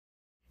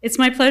It's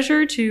my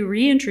pleasure to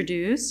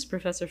reintroduce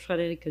Professor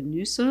Friederike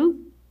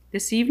Nüssel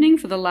this evening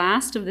for the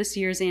last of this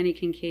year's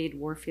Kinkead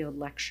Warfield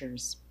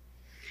lectures.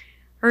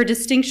 Her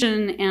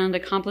distinction and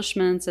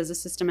accomplishments as a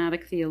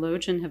systematic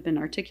theologian have been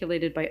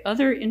articulated by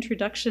other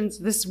introductions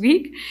this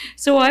week,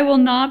 so I will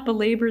not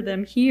belabor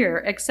them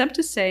here, except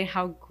to say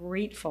how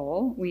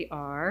grateful we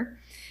are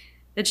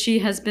that she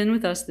has been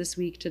with us this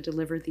week to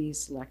deliver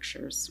these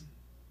lectures.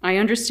 I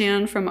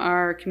understand from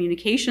our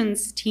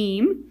communications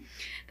team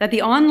that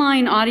the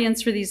online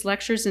audience for these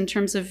lectures in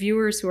terms of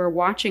viewers who are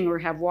watching or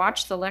have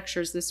watched the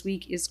lectures this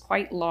week is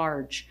quite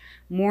large,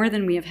 more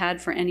than we have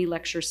had for any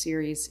lecture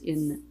series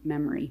in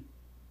memory.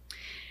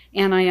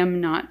 And I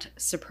am not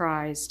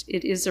surprised.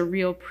 It is a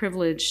real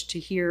privilege to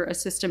hear a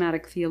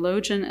systematic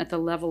theologian at the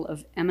level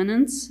of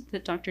eminence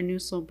that Dr.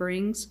 Nüssel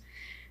brings,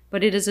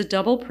 but it is a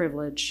double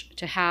privilege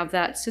to have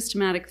that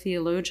systematic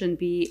theologian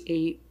be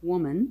a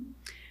woman,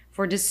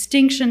 for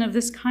distinction of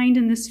this kind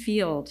in this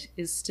field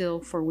is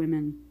still for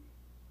women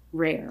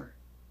rare.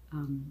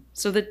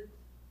 So that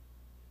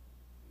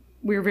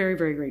we're very,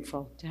 very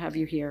grateful to have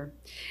you here.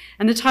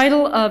 And the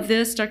title of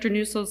this, Dr.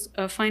 Nüssel's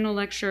final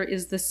lecture,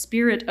 is The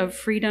Spirit of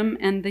Freedom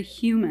and the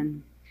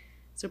Human.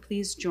 So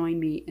please join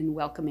me in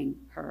welcoming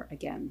her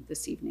again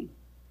this evening.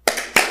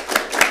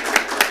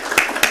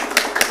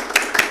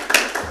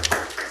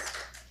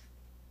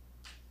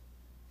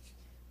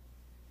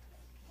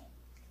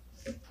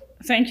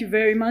 Thank you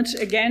very much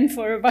again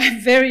for a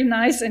very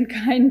nice and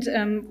kind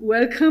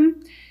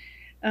welcome.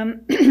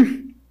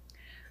 And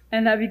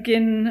I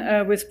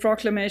begin with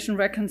proclamation,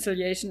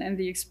 reconciliation, and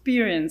the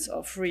experience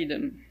of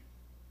freedom.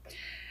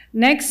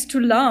 Next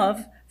to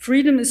love,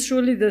 freedom is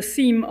surely the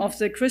theme of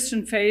the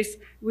Christian faith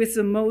with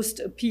the most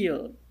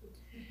appeal.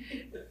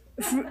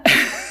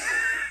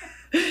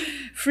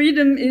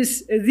 Freedom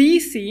is the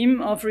theme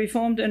of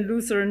Reformed and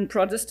Lutheran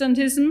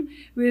Protestantism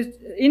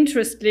with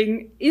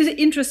interestingly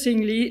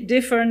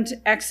different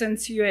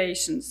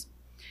accentuations.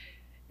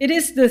 It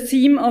is the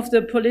theme of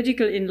the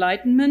political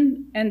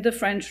Enlightenment and the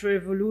French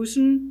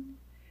Revolution.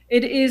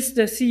 It is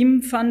the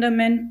theme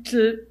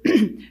fundamental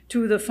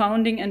to the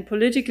founding and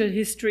political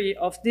history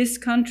of this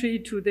country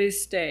to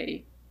this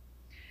day.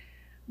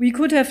 We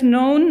could have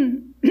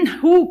known,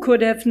 who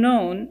could have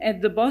known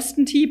at the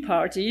Boston Tea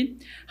Party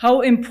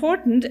how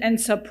important and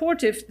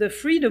supportive the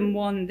freedom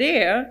won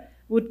there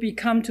would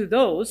become to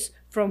those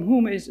from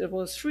whom it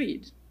was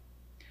freed.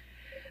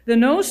 The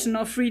notion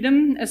of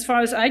freedom, as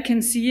far as I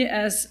can see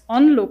as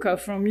onlooker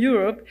from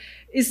Europe,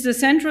 is the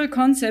central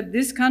concept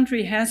this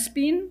country has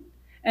been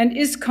and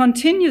is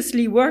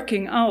continuously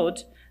working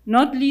out,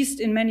 not least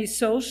in many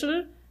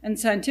social and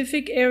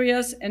scientific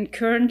areas and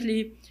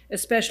currently,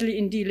 especially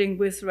in dealing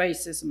with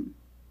racism.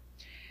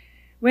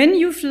 When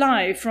you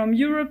fly from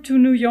Europe to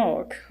New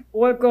York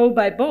or go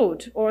by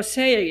boat or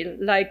sail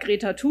like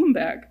Greta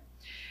Thunberg,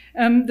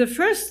 the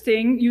first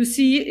thing you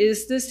see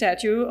is the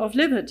Statue of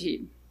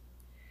Liberty.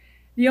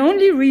 The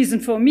only reason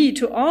for me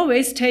to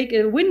always take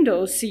a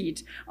window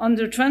seat on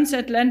the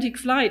transatlantic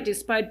flight,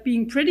 despite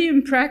being pretty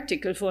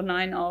impractical for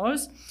 9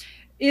 hours,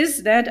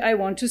 is that I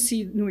want to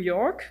see New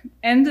York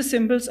and the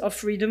symbols of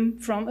freedom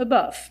from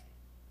above.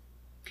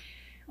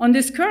 On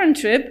this current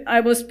trip,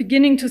 I was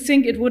beginning to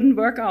think it wouldn't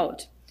work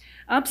out.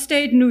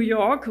 Upstate New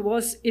York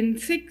was in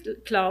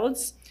thick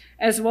clouds,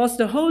 as was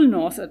the whole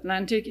North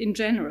Atlantic in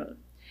general.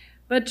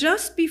 But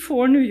just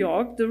before New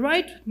York, the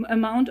right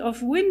amount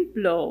of wind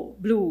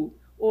blew,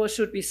 or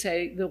should we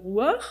say the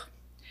Ruhr,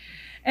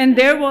 and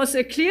there was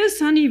a clear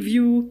sunny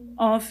view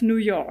of New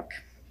York.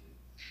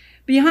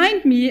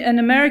 Behind me, an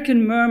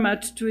American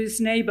murmured to his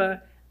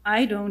neighbor,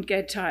 "I don't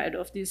get tired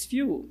of this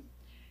view."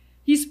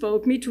 He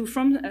spoke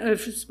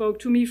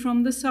to me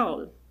from the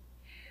soul.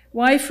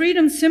 Why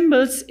freedom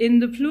symbols in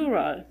the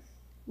plural?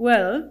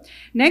 Well,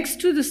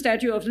 next to the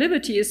Statue of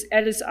Liberty is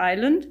Ellis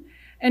Island,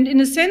 and in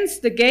a sense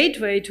the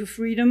gateway to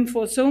freedom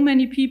for so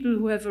many people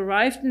who have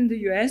arrived in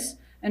the US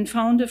and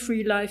found a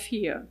free life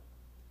here.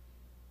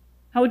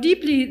 How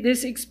deeply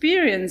this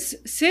experience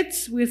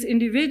sits with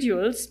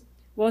individuals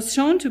was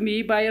shown to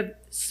me by a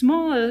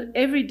small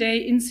everyday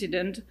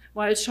incident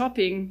while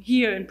shopping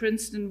here in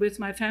Princeton with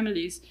my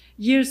families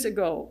years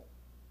ago.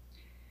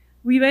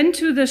 We went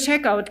to the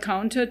checkout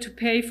counter to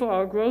pay for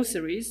our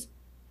groceries,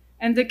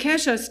 and the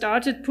cashier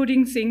started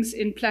putting things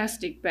in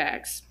plastic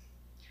bags.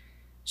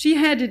 She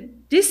had a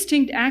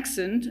distinct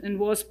accent and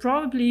was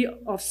probably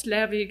of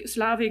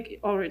Slavic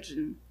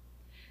origin.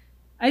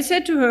 I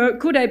said to her,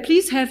 "Could I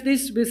please have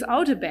this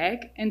without a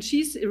bag?" And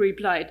she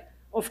replied,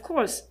 "Of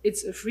course,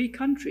 it's a free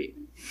country."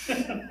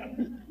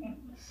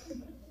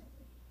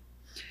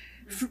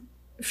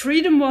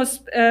 Freedom was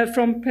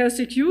from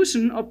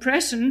persecution,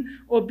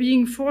 oppression, or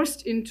being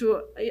forced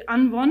into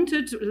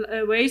unwanted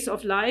ways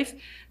of life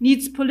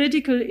needs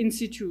political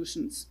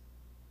institutions.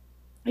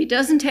 It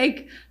doesn't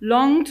take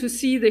long to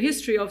see the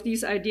history of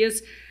these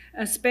ideas,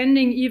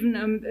 spending even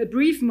a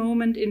brief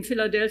moment in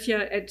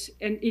Philadelphia at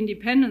an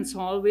Independence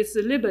Hall with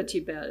the Liberty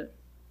Bell.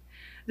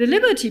 The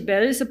Liberty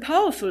Bell is a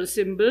powerful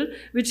symbol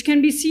which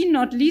can be seen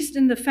not least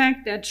in the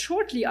fact that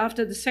shortly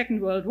after the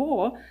Second World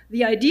War,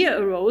 the idea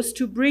arose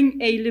to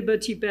bring a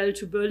Liberty Bell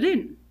to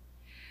Berlin.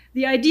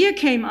 The idea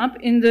came up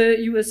in the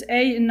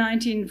USA in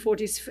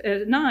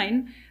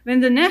 1949 when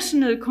the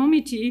National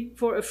Committee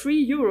for a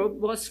Free Europe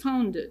was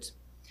founded.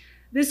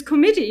 This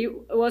committee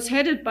was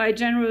headed by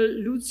General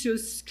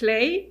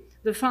Marsilius-Kolleg,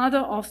 the father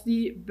of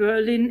the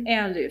Berlin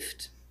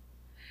airlift.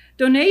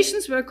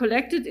 Donations were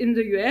collected in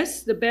the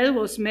US, the bell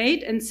was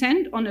made and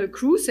sent on a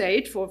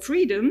crusade for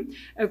freedom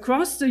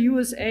across the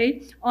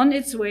USA on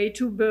its way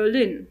to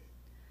Berlin.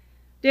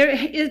 There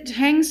it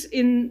hangs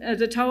in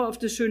the tower of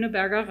the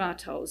Schöneberger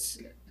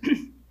Rathaus.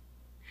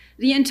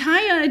 The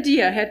entire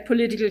idea had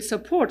political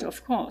support,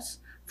 of course,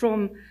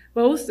 from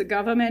both the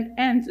government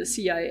and the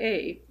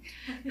CIA.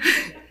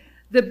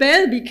 The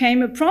bell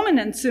became a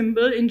prominent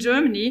symbol in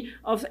Germany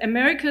of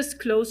America's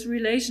close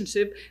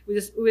relationship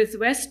with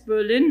West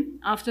Berlin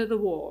after the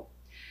war.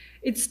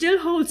 It still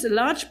holds a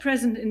large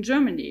presence in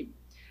Germany.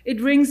 It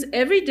rings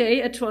every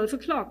day at 12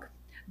 o'clock.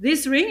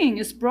 This ringing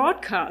is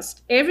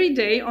broadcast every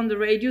day on the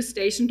radio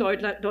station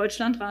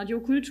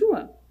Deutschlandradio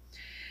Kultur.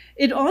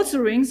 It also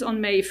rings on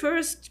May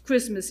 1st,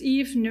 Christmas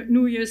Eve,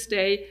 New Year's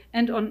Day,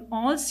 and on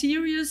all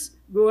serious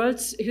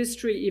world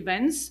history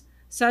events,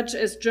 such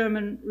as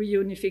German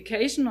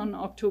reunification on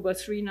October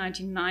 3,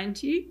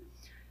 1990,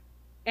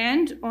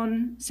 and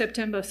on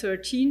September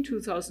 13,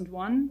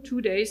 2001,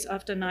 2 days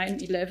after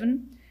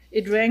 9/11.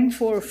 It rang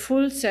for a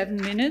full 7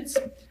 minutes,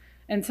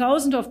 and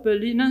thousands of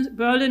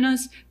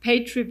Berliners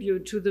paid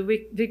tribute to the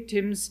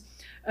victims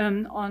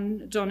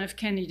on John F.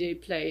 Kennedy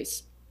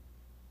Place.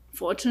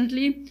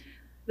 Fortunately,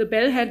 the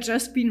bell had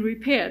just been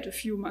repaired a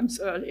few months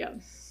earlier.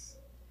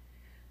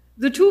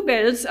 The two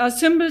bells are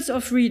symbols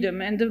of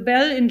freedom, and the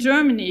bell in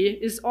Germany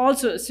is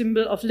also a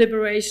symbol of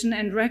liberation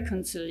and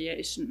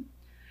reconciliation.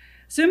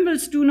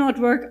 Symbols do not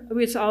work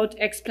without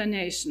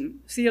explanation.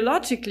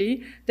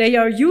 Theologically, they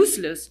are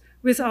useless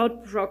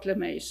without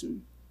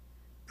proclamation.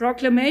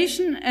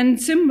 Proclamation and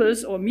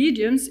symbols or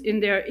mediums in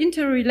their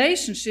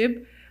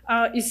interrelationship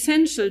are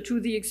essential to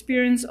the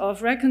experience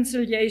of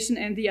reconciliation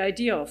and the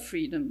idea of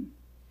freedom.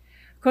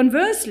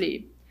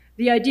 Conversely,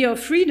 the idea of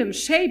freedom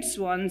shapes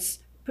one's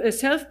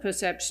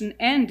self-perception,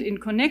 and in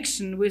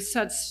connection with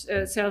such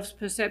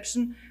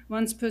self-perception,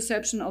 one's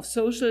perception of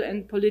social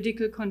and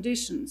political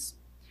conditions.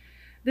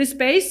 This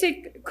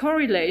basic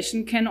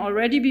correlation can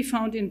already be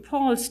found in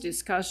Paul's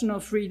discussion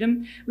of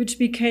freedom, which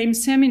became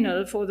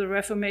seminal for the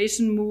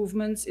Reformation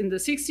movements in the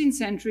 16th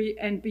century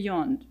and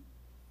beyond.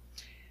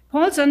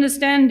 Paul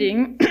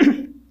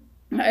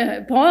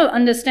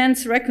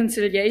understands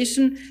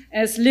reconciliation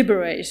as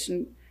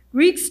liberation.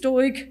 Greek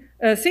Stoic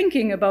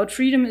thinking about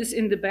freedom is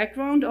in the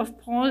background of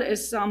Paul,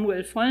 as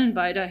Samuel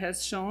Vollenweider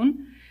has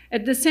shown.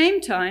 At the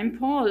same time,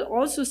 Paul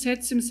also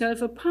sets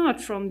himself apart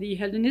from the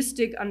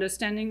Hellenistic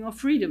understanding of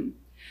freedom.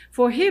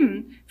 For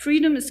him,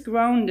 freedom is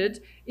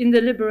grounded in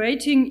the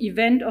liberating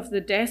event of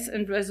the death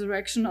and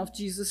resurrection of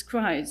Jesus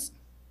Christ.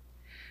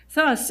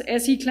 Thus,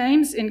 as he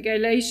claims in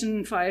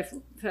Galatians 5,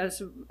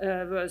 verse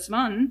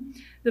 1,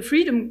 to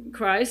freedom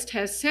Christ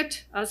has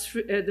set us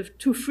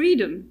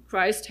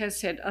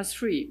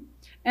free.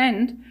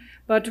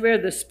 But where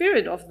the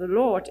Spirit of the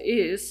Lord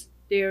is,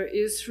 there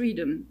is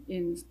freedom,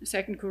 in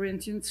 2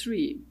 Corinthians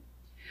 3.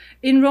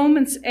 In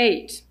Romans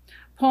 8,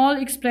 Paul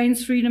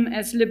explains freedom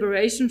as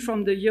liberation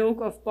from the yoke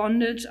of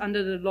bondage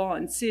under the law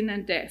and sin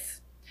and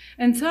death,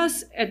 and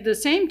thus at the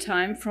same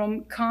time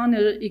from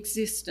carnal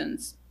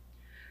existence.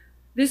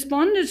 This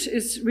bondage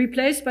is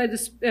replaced by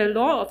the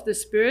law of the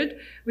Spirit,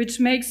 which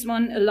makes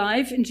one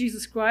alive in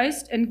Jesus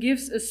Christ and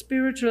gives a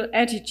spiritual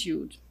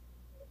attitude.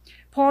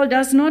 Paul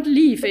does not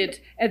leave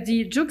it at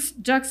the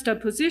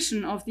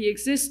juxtaposition of the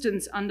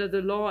existence under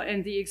the law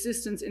and the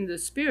existence in the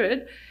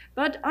Spirit,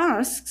 but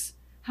asks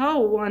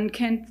how one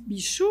can be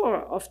sure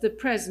of the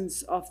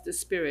presence of the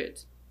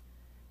Spirit.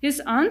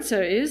 His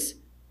answer is,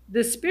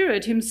 the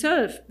Spirit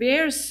himself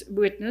bears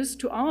witness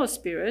to our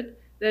spirit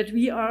that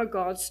we are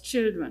God's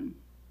children.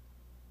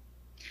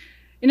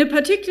 In a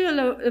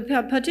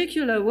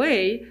particular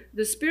way,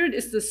 the Spirit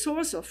is the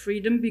source of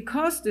freedom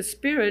because the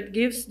Spirit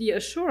gives the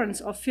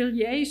assurance of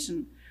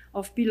filiation,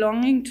 of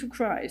belonging to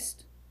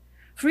Christ.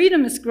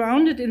 Freedom is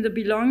grounded in the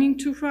belonging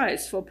to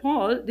Christ. For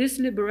Paul, this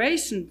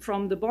liberation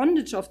from the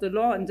bondage of the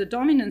law and the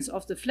dominance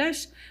of the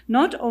flesh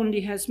not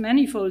only has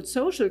manifold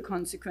social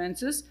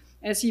consequences,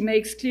 as he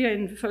makes clear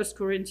in 1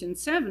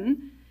 Corinthians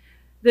 7,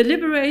 the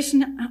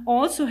liberation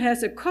also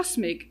has a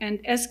cosmic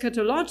and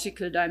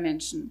eschatological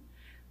dimension.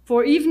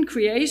 For even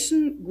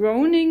creation,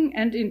 groaning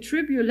and in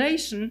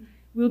tribulation,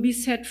 will be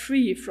set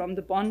free from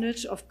the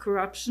bondage of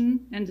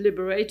corruption and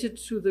liberated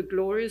to the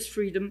glorious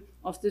freedom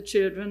of the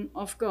children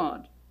of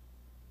God.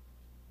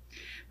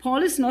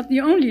 Paul is not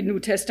the only New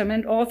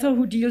Testament author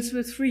who deals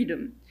with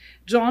freedom.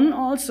 John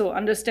also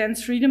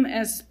understands freedom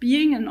as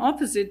being an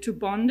opposite to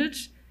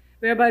bondage,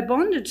 whereby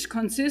bondage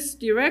consists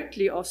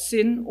directly of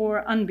sin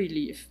or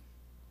unbelief.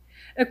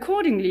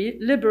 Accordingly,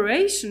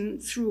 liberation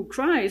through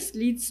Christ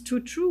leads to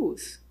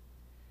truth.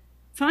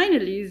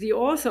 Finally, the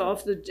author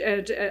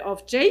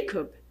of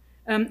Jacob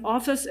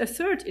offers a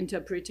third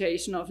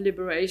interpretation of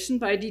liberation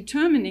by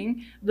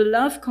determining the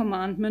love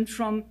commandment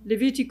from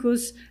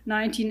Leviticus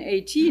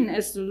 19:18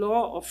 as the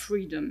law of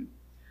freedom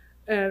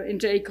in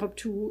Jacob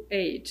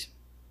 2:8.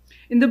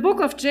 In the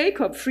book of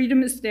Jacob,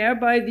 freedom is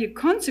thereby the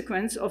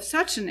consequence of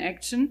such an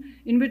action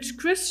in which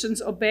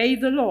Christians obey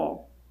the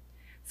law.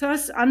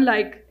 Thus,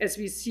 unlike as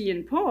we see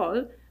in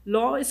Paul,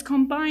 law is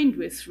combined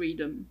with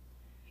freedom.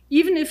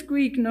 Even if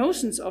Greek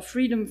notions of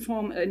freedom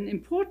form an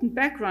important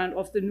background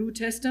of the New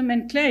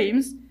Testament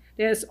claims,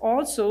 there is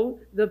also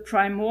the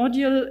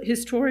primordial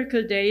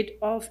historical date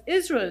of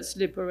Israel's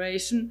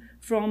liberation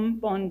from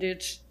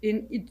bondage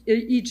in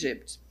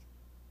Egypt.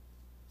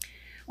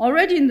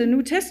 Already in the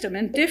New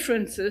Testament,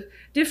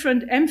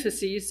 different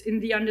emphases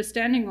in the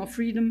understanding of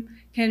freedom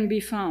can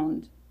be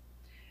found.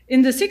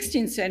 In the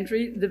 16th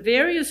century, the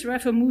various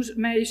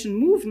Reformation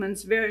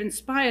movements were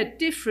inspired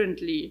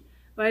differently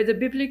by the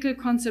biblical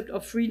concept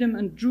of freedom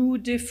and drew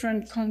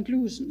different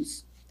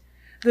conclusions.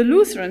 The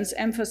Lutherans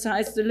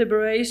emphasized the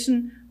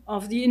liberation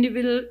of the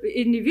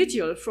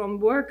individual from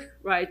work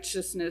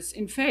righteousness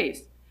in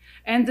faith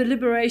and the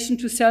liberation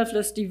to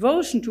selfless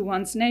devotion to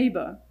one's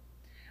neighbor.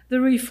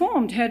 The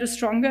Reformed had a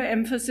stronger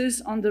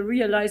emphasis on the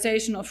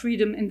realization of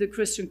freedom in the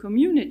Christian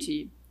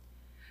community.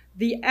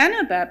 The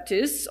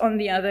Anabaptists, on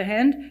the other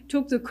hand,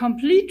 took the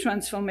complete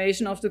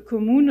transformation of the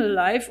communal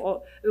life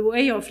or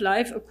way of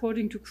life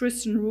according to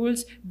Christian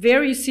rules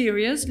very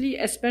seriously,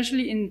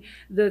 especially in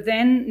the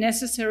then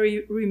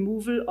necessary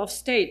removal of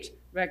state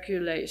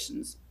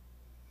regulations.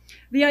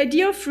 The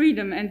idea of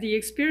freedom and the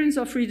experience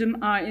of freedom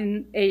are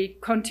in a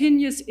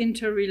continuous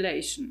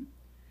interrelation.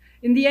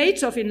 In the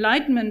age of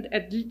enlightenment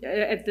at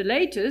the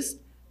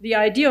latest, the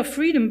idea of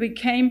freedom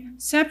became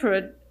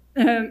separate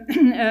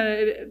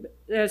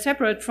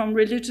from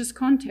religious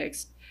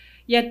context.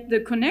 Yet the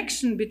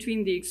connection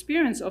between the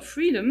experience of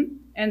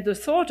freedom and the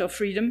thought of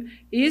freedom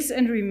is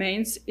and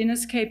remains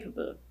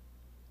inescapable.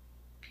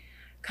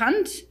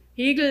 Kant,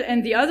 Hegel,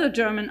 and the other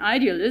German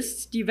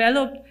idealists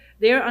developed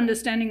their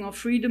understanding of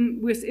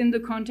freedom within the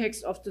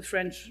context of the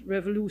French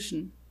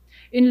Revolution.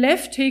 In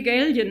left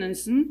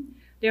Hegelianism,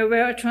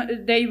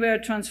 they were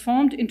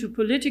transformed into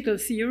political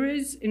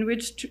theories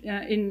which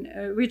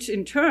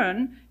in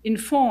turn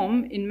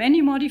inform, in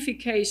many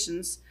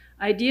modifications,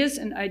 ideas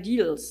and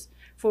ideals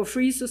for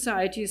free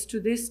societies to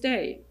this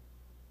day.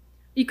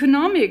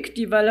 Economic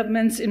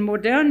developments in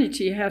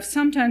modernity have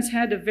sometimes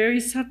had a very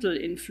subtle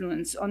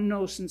influence on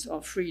notions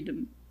of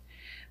freedom.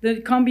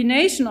 The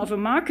combination of a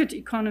market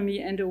economy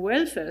and a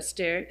welfare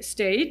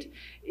state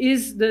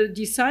is the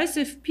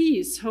decisive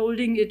piece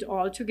holding it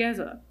all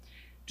together.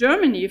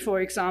 Germany,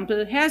 for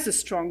example, has a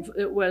strong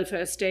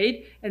welfare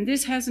state, and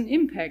this has an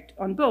impact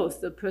on both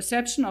the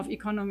perception of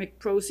economic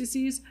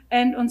processes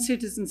and on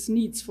citizens'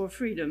 needs for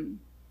freedom.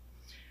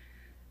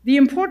 The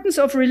importance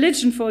of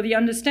religion for the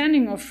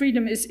understanding of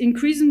freedom is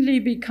increasingly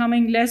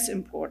becoming less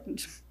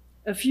important.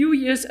 A few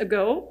years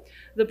ago,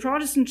 the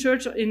Protestant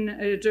Church in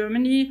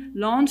Germany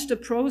launched a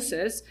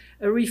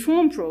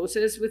reform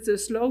process with the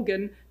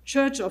slogan,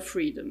 Church of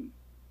Freedom.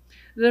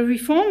 The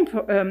reform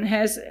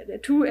has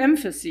two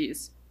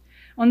emphases.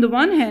 On the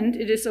one hand,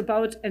 it is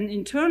about an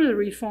internal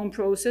reform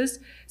process,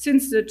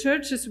 since the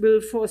churches will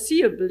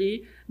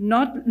foreseeably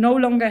no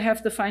longer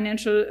have the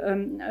financial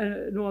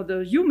nor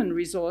the human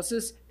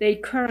resources they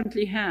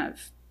currently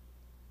have.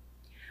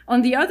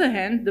 On the other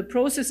hand, the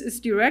process is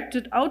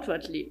directed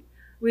outwardly.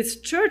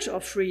 With Church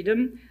of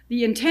Freedom,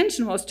 the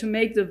intention was to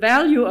make the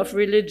value of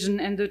religion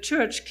and the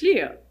church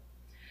clear.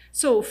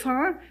 So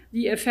far,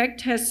 the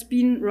effect has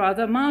been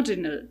rather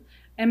marginal.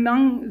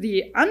 Among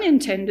the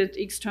unintended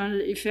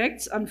external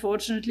effects,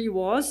 unfortunately,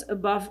 was,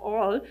 above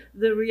all,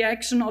 the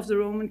reaction of the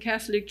Roman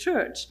Catholic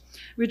Church,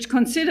 which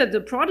considered the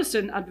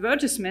Protestant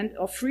advertisement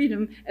of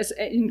freedom as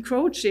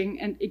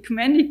encroaching and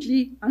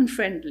ecumenically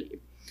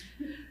unfriendly.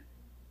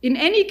 In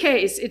any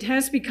case, it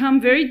has become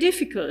very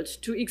difficult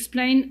to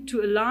explain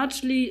to a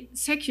largely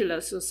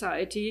secular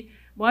society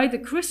why the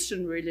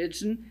Christian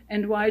religion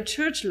and why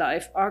church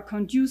life are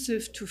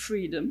conducive to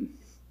freedom.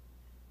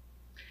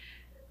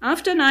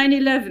 After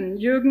 9/11,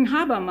 Jürgen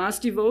Habermas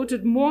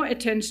devoted more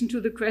attention to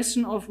the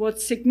question of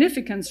what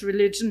significance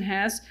religion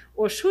has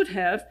or should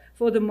have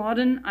for the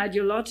modern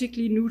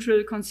ideologically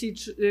neutral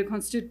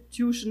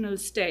constitutional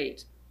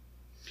state.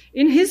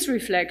 In his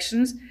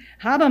reflections,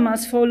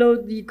 Habermas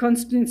followed the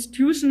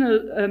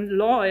constitutional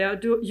lawyer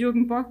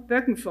Jürgen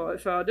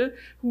Böckenförde,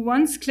 who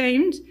once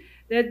claimed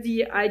that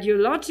the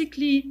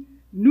ideologically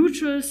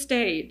neutral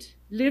state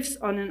lives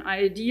on an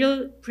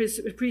ideal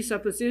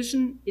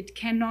presupposition it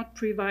cannot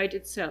provide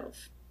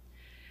itself.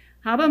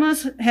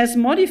 Habermas has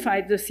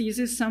modified the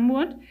thesis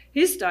somewhat.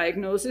 His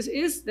diagnosis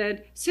is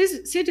that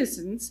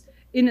citizens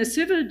in a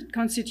civil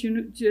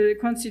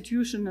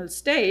constitutional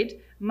state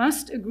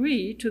must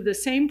agree to the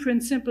same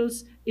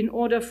principles in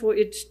order for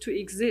it to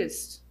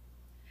exist.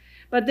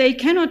 But they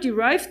cannot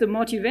derive the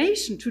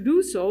motivation to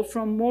do so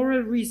from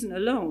moral reason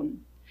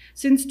alone,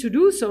 since to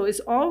do so is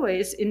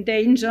always in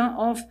danger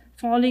of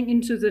falling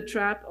into the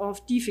trap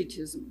of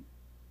defeatism.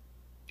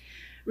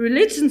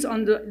 Religions,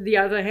 on the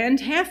other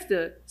hand, have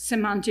the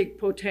semantic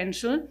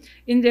potential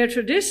in their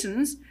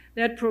traditions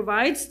that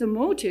provides the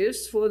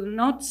motives for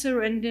not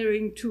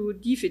surrendering to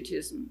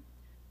defeatism.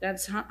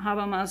 That's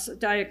Habermas'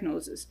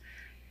 diagnosis.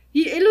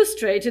 He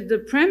illustrated the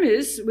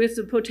premise with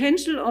the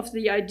potential of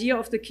the idea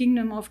of the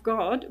kingdom of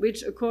God,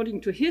 which,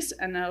 according to his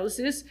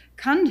analysis,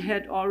 Kant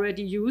had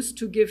already used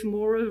to give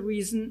moral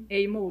reason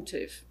a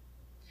motive.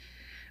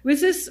 With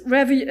this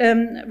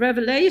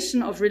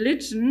revelation of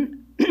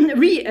religion,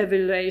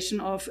 re-evaluation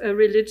of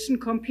religion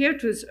compared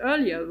to his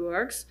earlier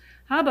works,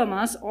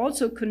 Habermas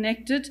also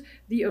connected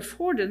the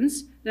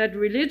affordance that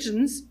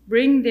religions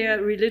bring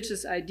their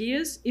religious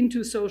ideas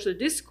into social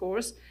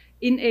discourse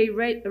in a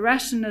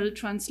rational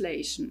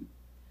translation.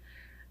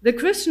 The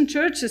Christian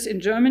churches in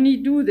Germany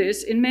do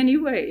this in many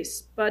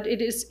ways, but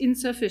it is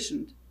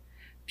insufficient.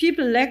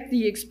 People lack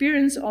the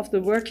experience of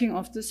the working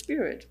of the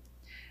Spirit.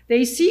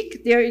 They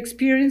seek their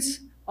experience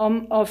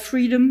of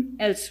freedom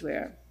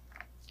elsewhere.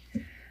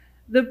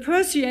 The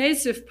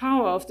persuasive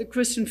power of the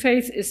Christian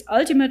faith is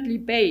ultimately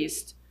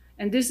based,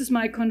 and this is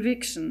my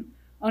conviction,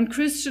 on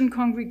Christian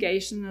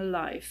congregational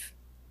life.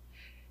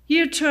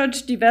 Here,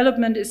 church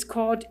development is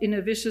caught in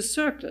a vicious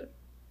circle.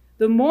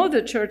 The more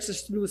the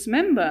churches lose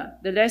members,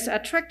 the less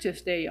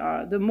attractive they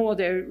are, the more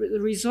their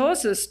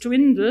resources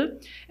dwindle,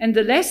 and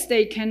the less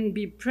they can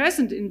be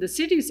present in the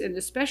cities and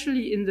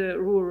especially in the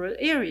rural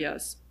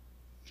areas.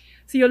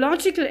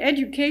 Theological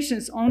education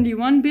is only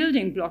one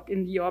building block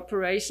in the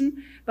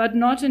operation, but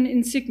not an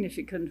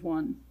insignificant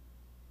one.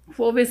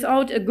 For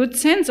without a good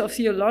sense of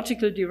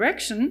theological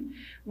direction,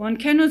 one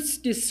cannot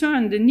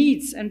discern the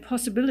needs and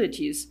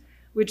possibilities,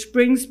 which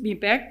brings me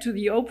back to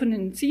the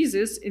opening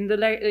thesis in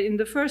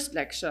the first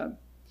lecture.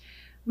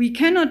 We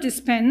cannot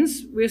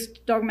dispense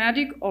with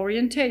dogmatic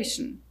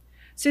orientation.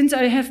 Since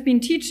I have been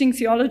teaching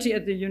theology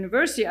at the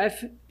university,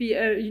 I've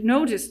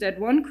noticed that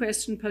one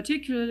question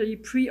particularly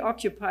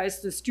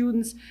preoccupies the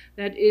students,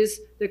 that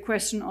is the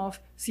question of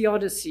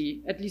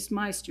theodicy, at least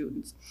my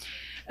students.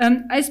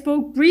 I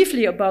spoke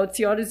briefly about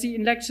theodicy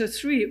in lecture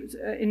 3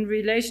 in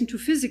relation to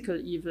physical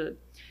evil.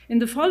 In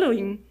the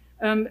following,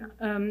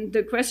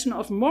 the question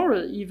of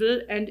moral evil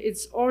and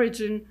its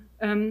origin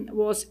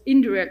was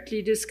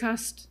indirectly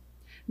discussed.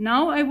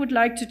 Now I would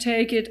like to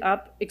take it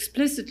up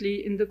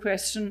explicitly in the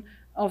question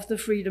of the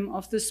freedom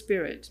of the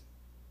Spirit.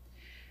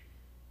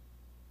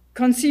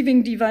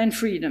 Conceiving divine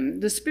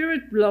freedom. The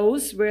Spirit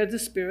blows where the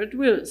Spirit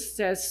wills,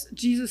 says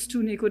Jesus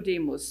to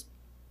Nicodemus.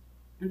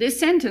 This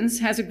sentence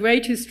has a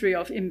great history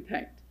of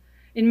impact.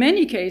 In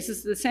many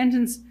cases, the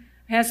sentence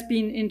has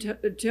been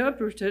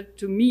interpreted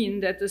to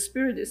mean that the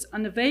Spirit is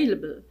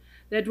unavailable,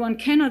 that one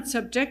cannot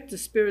subject the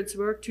Spirit's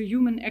work to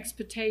human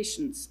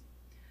expectations.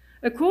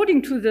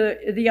 According to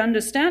the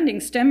understanding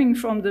stemming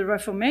from the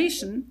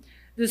Reformation,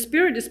 the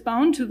Spirit is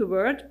bound to the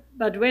Word,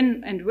 but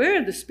when and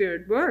where the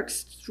Spirit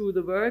works through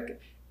the Word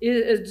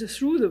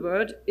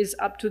is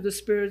up to the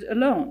Spirit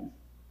alone.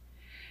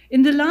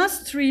 In the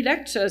last 3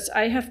 lectures,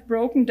 I have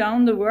broken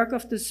down the work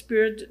of the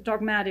Spirit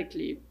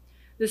dogmatically.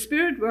 The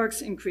Spirit works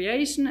in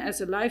creation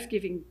as a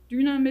life-giving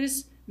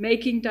dynamis,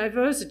 making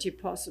diversity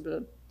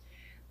possible.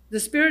 The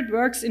Spirit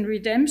works in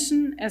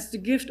redemption as the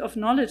gift of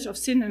knowledge of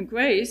sin and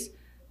grace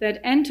that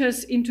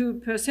enters into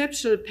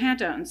perceptual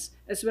patterns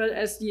as well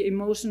as the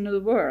emotional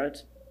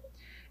world.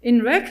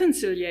 In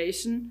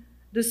reconciliation,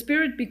 the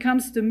Spirit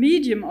becomes the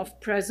medium of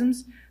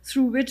presence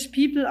through which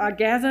people are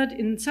gathered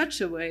in such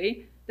a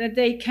way that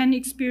they can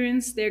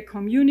experience their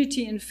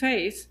community in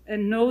faith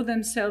and know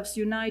themselves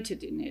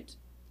united in it.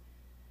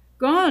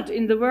 God,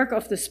 in the work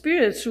of the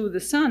Spirit through the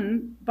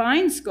Son,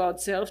 binds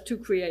God's self to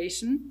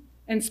creation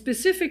and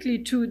specifically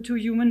to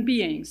human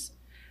beings,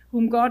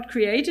 whom God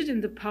created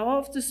in the power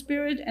of the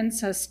Spirit and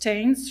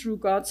sustains through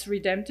God's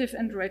redemptive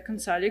and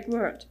reconciling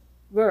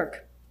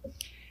work.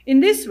 In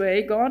this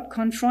way, God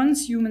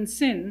confronts human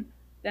sin,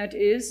 that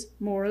is,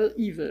 moral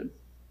evil.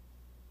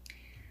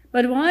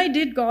 But why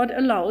did God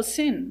allow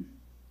sin?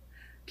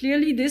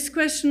 Clearly, this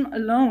question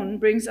alone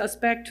brings us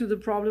back to the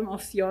problem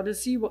of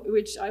theodicy,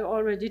 which I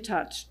already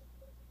touched.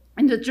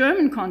 In the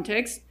German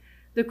context,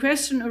 the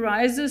question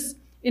arises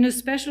in a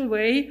special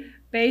way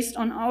based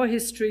on our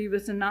history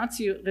with the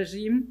Nazi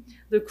regime,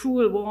 the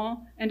cruel war,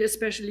 and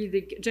especially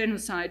the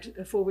genocide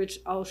for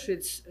which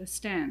Auschwitz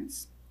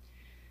stands.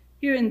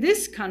 Here in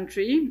this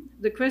country,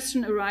 the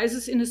question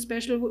arises in a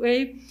special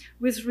way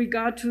with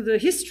regard to the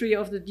history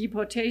of the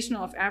deportation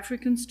of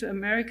Africans to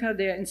America,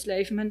 their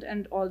enslavement,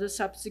 and all the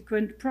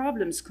subsequent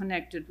problems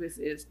connected with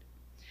it.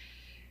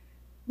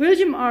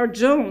 William R.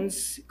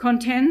 Jones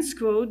contends,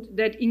 quote,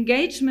 that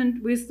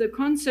engagement with the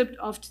concept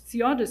of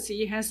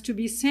theodicy has to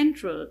be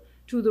central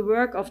to the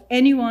work of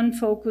anyone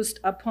focused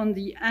upon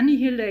the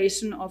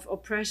annihilation of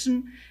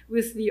oppression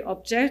with the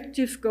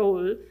objective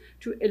goal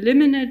to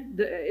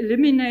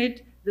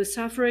eliminate the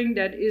suffering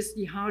that is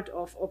the heart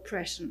of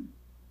oppression.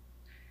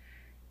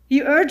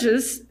 He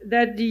urges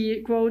that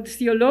the, quote,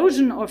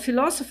 theologian or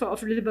philosopher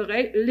of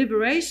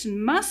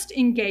liberation must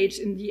engage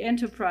in the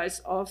enterprise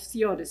of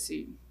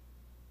theodicy.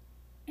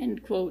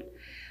 end quote.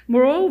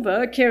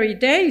 Moreover, Carrie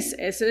Day's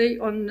essay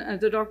on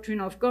the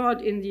doctrine of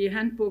God in the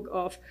Handbook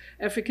of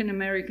African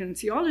American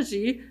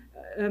Theology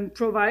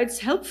provides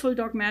helpful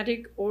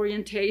dogmatic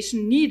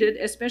orientation needed,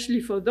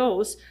 especially for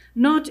those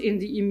not in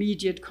the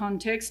immediate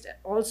context,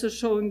 also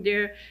showing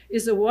there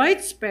is a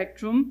wide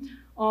spectrum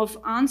of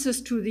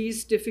answers to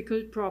these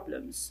difficult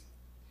problems.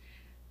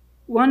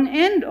 One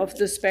end of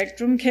the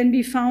spectrum can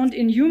be found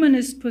in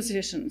humanist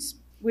positions,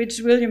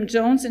 which William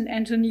Jones and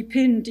Anthony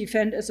Pinn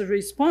defend as a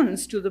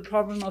response to the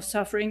problem of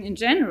suffering in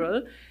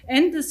general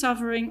and the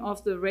suffering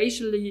of the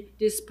racially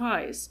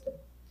despised.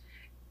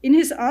 In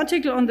his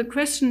article on the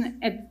question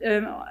at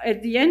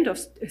the end of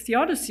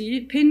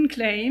Theodicy, Pinn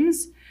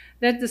claims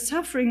that the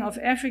suffering of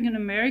African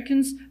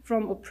Americans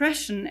from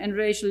oppression and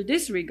racial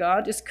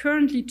disregard is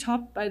currently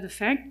topped by the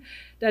fact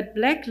that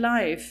black people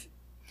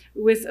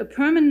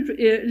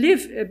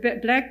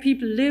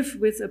live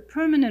with a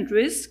permanent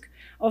risk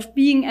of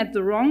being at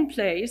the wrong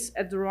place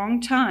at the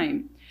wrong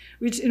time,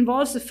 which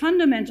involves a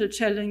fundamental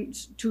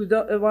challenge to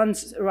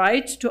one's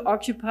right to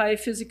occupy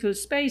physical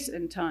space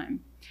and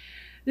time.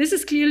 This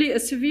is clearly a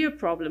severe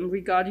problem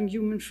regarding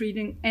human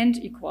freedom and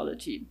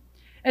equality.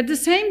 At the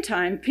same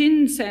time,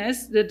 Pinn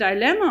says the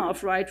dilemma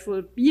of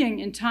rightful being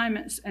in time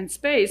and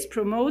space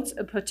promotes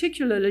a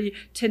particularly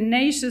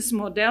tenacious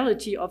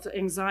modality of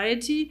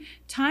anxiety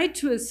tied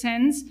to a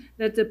sense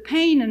that the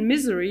pain and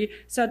misery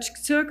such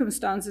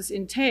circumstances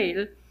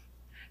entail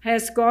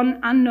has gone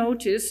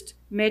unnoticed,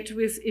 met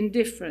with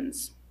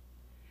indifference.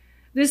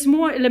 This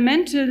more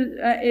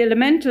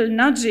elemental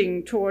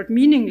nudging toward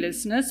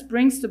meaninglessness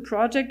brings the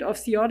project of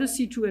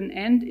theodicy to an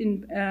end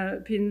in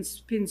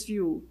Pinn's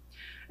view.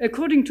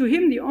 According to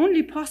him, the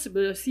only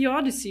possible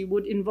theodicy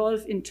would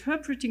involve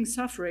interpreting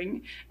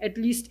suffering, at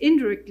least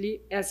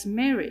indirectly, as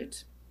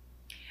merit.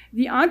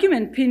 The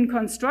argument Pinn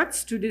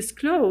constructs to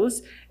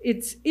disclose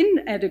its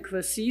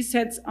inadequacy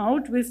sets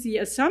out with the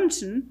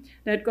assumption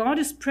that God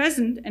is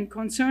present and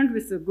concerned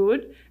with the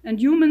good, and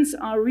humans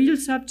are real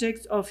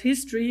subjects of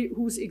history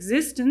whose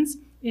existence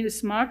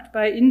is marked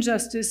by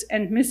injustice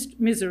and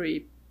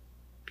misery,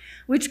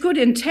 which could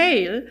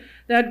entail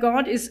that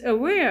God is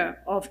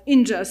aware of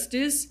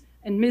injustice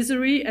and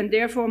misery and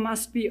therefore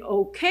must be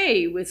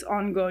okay with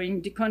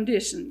ongoing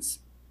conditions.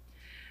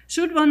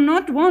 Should one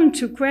not want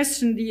to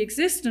question the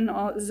existence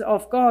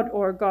of God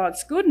or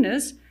God's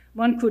goodness,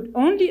 one could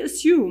only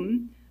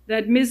assume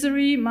that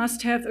misery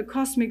must have a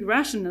cosmic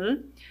rationale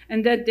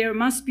and that there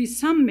must be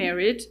some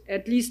merit,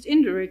 at least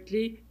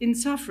indirectly, in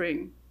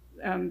suffering,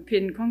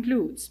 Pinn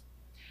concludes.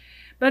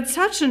 But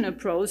such an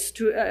approach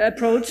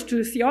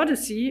to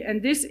theodicy,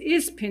 and this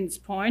is Pinn's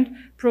point,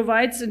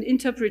 provides an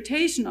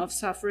interpretation of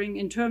suffering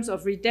in terms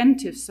of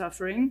redemptive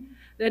suffering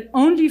that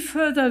only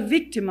further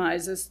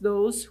victimizes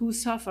those who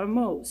suffer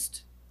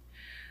most.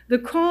 To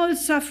call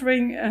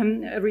suffering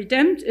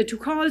redemptive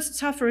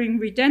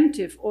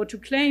or to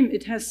claim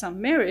it has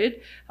some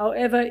merit,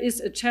 however, is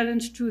a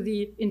challenge to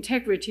the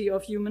integrity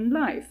of human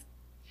life.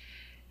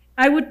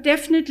 I would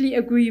definitely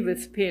agree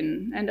with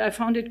Pinn, and I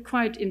found it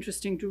quite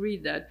interesting to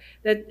read that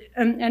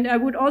and I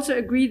would also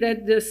agree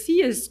that the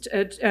theist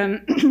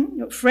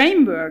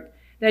framework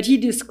that he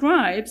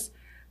describes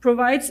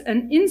provides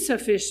an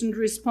insufficient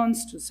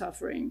response to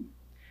suffering.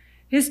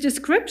 His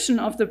description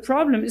of the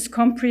problem is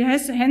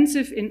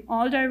comprehensive in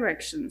all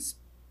directions.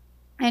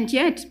 And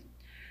yet,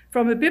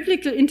 from a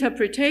biblical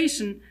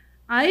interpretation,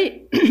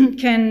 I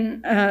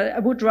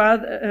would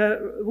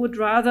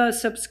rather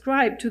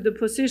subscribe to the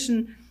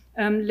position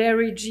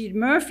Larry G.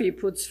 Murphy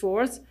puts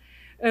forth,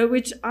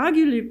 which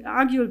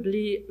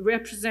arguably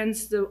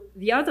represents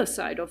the other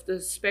side of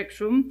the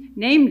spectrum,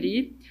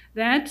 namely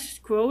that,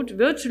 quote,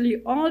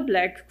 virtually all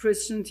Black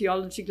Christian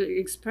theological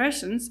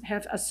expressions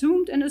have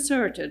assumed and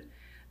asserted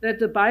that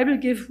the Bible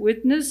gives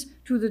witness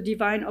to the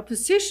divine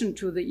opposition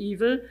to the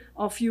evil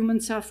of human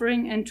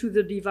suffering and to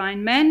the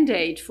divine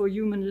mandate for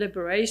human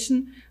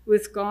liberation,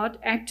 with God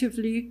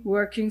actively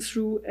working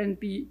through and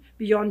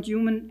beyond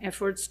human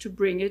efforts to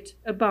bring it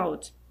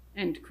about,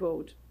 end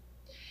quote.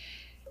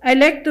 I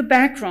lack the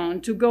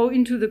background to go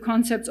into the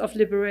concepts of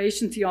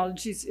liberation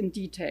theologies in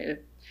detail.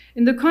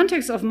 In the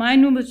context of my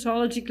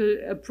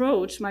pneumatological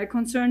approach, my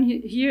concern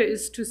here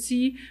is to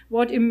see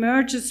what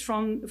emerges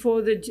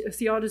for the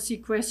theodicy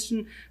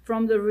question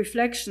from the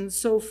reflections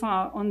so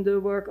far on the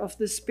work of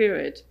the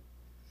Spirit.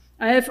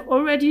 I have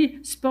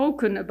already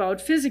spoken about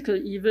physical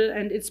evil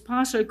and its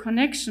partial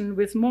connection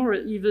with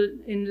moral evil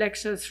in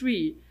Lecture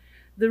 3.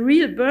 The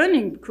real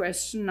burning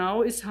question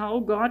now is how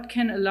God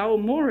can allow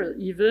moral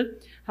evil,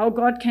 how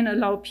God can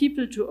allow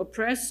people to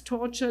oppress,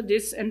 torture,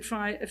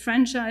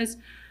 disenfranchise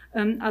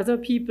other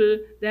people,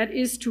 that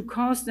is, to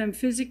cause them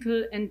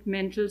physical and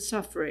mental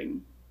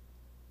suffering.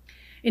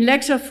 In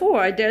Lecture 4,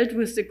 I dealt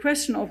with the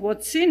question of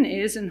what sin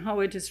is and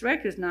how it is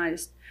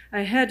recognized.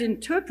 I had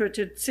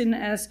interpreted sin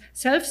as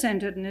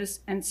self-centeredness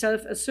and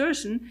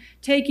self-assertion,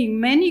 taking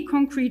many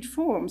concrete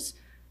forms,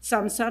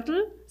 some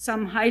subtle,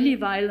 some highly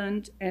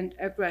violent and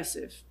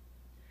aggressive.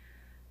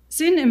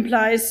 Sin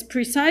implies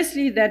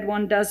precisely that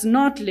one does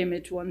not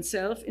limit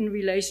oneself in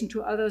relation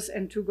to others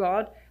and to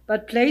God,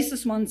 but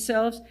places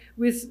oneself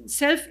with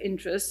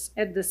self-interests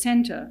at the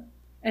center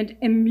and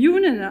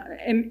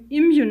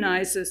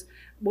immunizes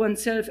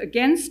oneself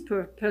against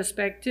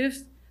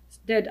perspectives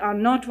that are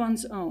not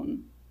one's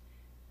own.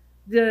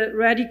 The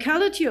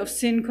radicality of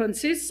sin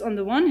consists, on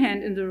the one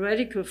hand, in the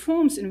radical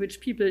forms in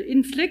which people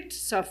inflict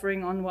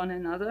suffering on one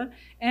another,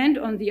 and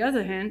on the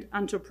other hand,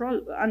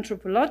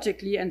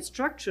 anthropologically and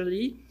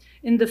structurally,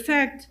 in the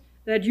fact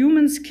that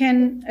humans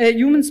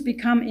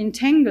become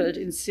entangled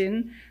in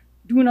sin,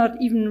 do not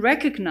even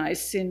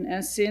recognize sin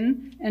as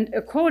sin, and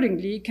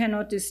accordingly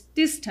cannot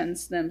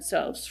distance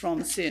themselves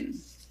from sin.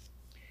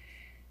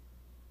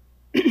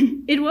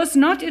 It was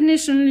not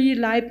initially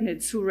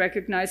Leibniz who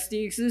recognized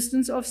the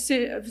existence of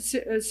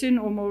sin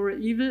or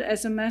moral evil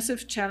as a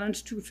massive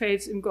challenge to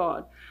faith in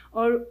God.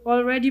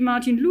 Already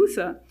Martin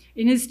Luther,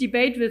 in his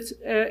debate with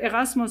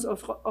Erasmus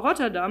of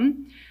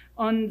Rotterdam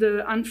on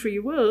the unfree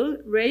will,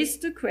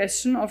 raised the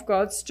question of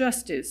God's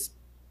justice.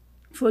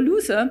 For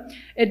Luther,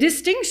 a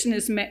distinction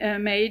is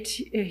made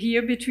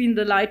here between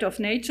the light of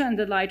nature and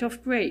the light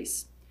of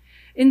grace.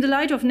 In the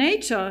light of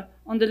nature,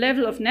 on the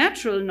level of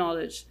natural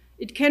knowledge,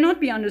 it cannot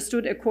be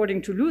understood,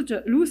 according to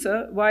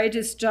Luther, why it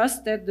is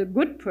just that the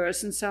good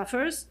person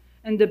suffers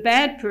and the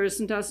bad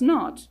person does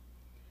not.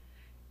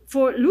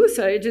 For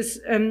Luther,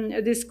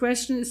 this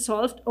question is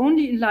solved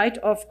only in light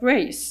of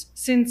grace,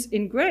 since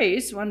in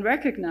grace one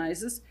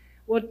recognizes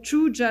what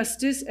true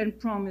justice and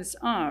promise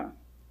are.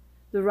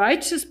 The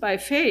righteous by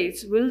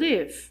faith will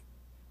live.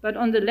 But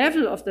on the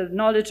level of the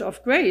knowledge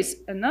of grace,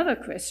 another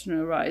question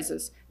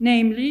arises,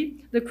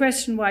 namely the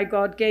question why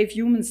God gave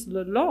humans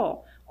the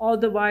law, all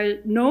the while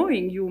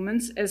knowing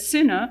humans as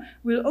sinner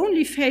will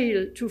only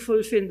fail to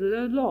fulfill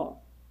the law.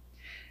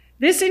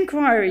 This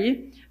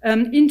inquiry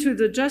into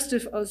the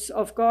justice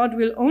of God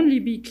will only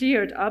be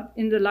cleared up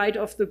in the light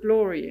of the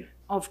glory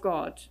of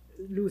God,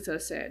 Luther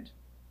said.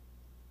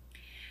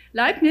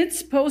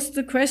 Leibniz posed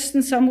the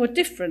question somewhat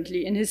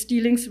differently in his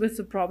dealings with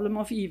the problem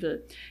of evil.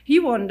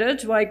 He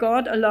wondered why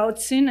God allowed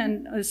sin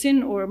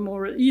or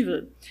moral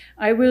evil.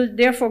 I will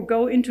therefore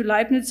go into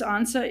Leibniz's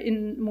answer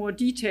in more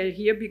detail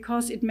here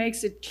because it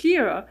makes it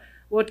clearer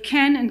what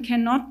can and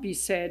cannot be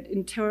said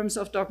in terms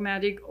of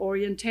dogmatic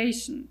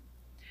orientation.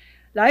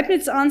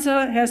 Leibniz's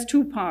answer has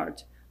two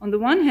parts. On the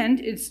one hand,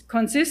 it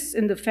consists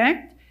in the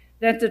fact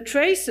that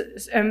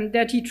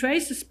he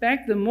traces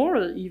back the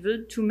moral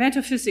evil to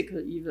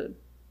metaphysical evil.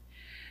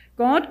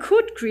 God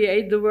could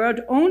create the world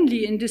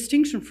only in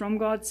distinction from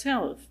God's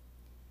self.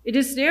 It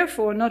is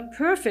therefore not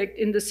perfect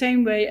in the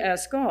same way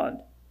as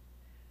God.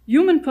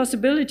 Human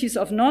possibilities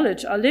of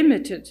knowledge are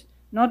limited,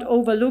 not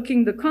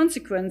overlooking the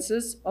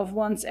consequences of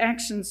one's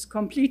actions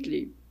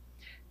completely.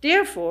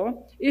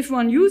 Therefore, if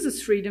one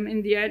uses freedom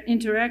in the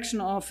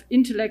interaction of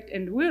intellect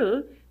and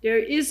will, there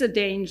is a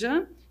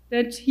danger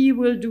that he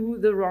will do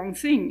the wrong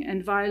thing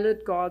and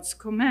violate God's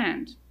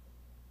command.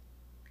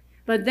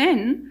 But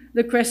then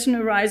the question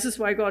arises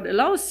why God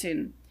allows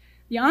sin.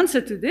 The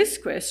answer to this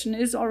question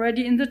is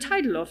already in the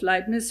title of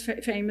Leibniz's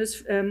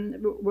famous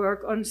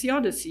work on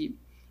theodicy.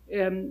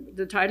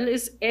 The title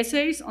is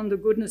Essays on the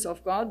Goodness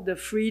of God, the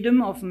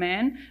Freedom of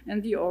Man,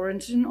 and the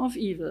Origin of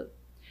Evil.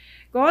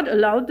 God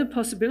allowed the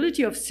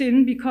possibility of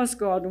sin because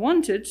God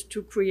wanted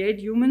to create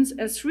humans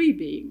as free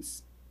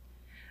beings.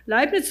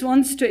 Leibniz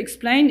wants to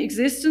explain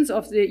existence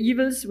of the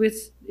evils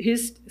with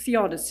his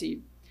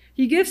theodicy.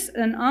 He gives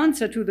an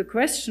answer to the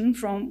question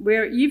from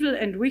where evil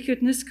and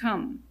wickedness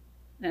come,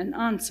 an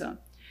answer.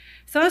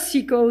 Thus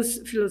he goes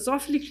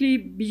philosophically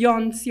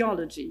beyond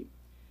theology.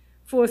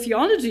 For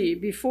theology,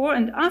 before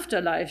and after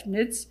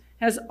Leibniz,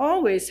 has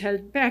always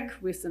held back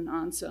with an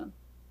answer.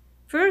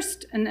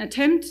 First, an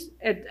attempt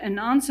at an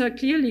answer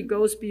clearly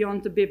goes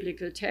beyond the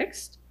biblical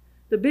text.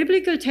 The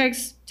biblical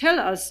texts tell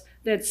us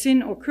that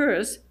sin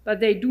occurs, but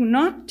they do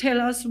not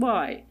tell us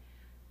why.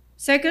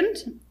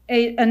 Second,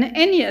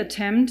 any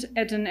attempt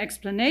at an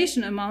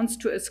explanation amounts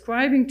to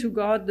ascribing to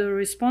God the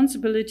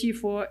responsibility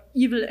for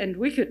evil and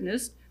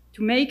wickedness,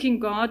 to making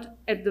God,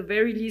 at the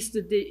very least,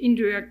 the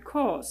indirect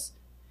cause,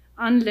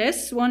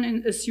 unless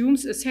one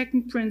assumes a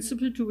second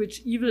principle to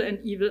which evil and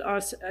evil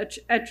are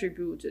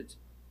attributed.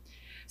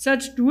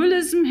 Such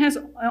dualism has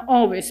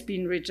always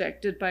been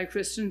rejected by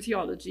Christian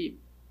theology.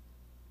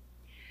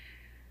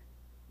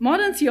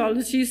 Modern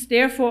theologies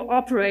therefore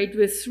operate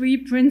with three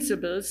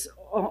principles,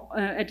 or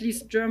at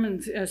least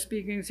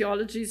German-speaking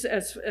theologies,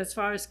 as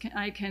far as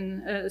I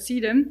can see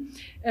them.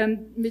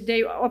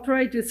 They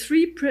operate with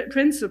three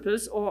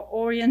principles or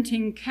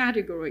orienting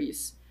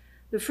categories.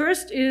 The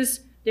first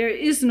is there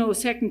is no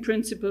second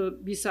principle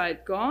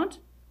beside God.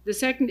 The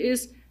second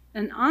is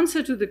an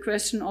answer to the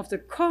question of the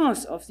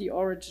cause of the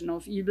origin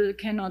of evil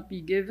cannot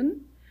be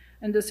given.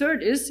 And the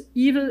third is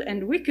evil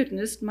and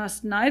wickedness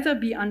must neither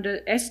be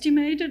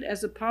underestimated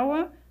as a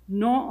power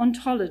nor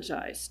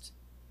ontologized.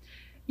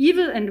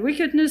 Evil and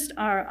wickedness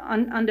are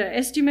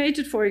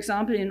underestimated, for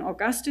example, in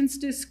Augustine's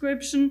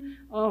description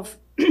of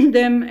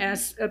them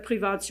as a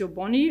privatio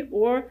boni,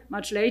 or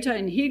much later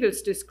in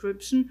Hegel's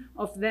description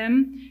of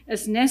them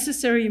as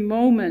necessary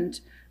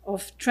moment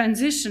of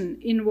transition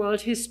in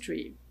world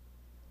history.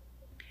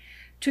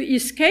 To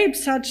escape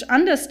such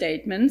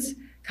understatements,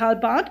 Karl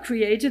Barth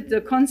created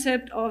the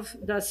concept of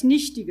das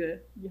Nichtige.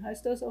 Wie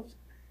heißt das auf?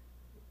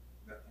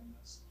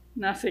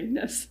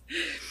 Nothingness.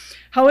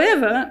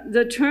 However,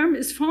 the term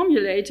is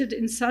formulated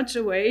in such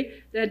a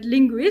way that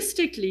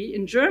linguistically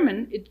in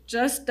German, it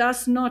just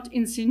does not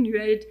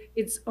insinuate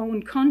its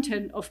own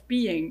content of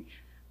being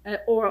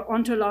or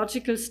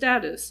ontological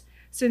status,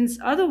 since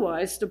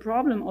otherwise the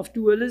problem of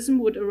dualism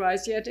would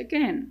arise yet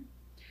again.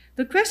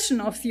 The question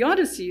of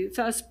theodicy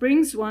thus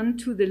brings one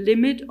to the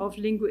limit of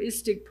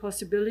linguistic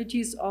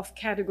possibilities of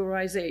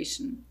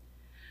categorization.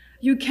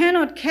 You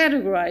cannot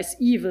categorize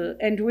evil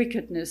and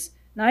wickedness,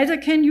 neither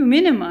can you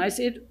minimize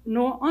it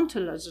nor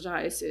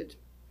ontologize it.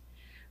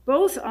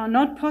 Both are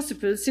not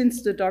possible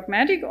since the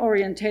dogmatic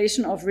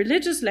orientation of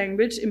religious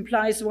language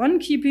implies one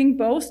keeping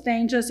both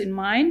dangers in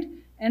mind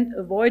and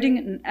avoiding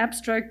an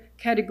abstract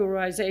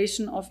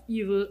categorization of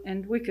evil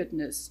and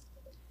wickedness.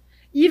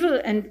 Evil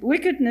and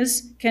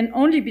wickedness can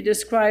only be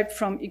described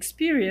from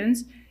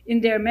experience.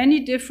 In their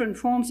many different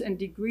forms and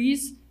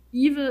degrees,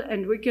 evil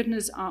and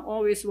wickedness are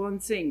always one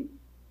thing: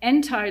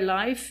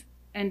 anti-life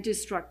and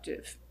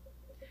destructive.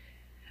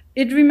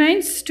 It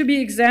remains to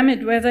be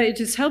examined whether it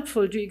is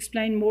helpful to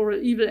explain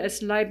moral evil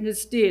as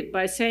Leibniz did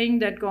by saying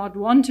that God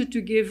wanted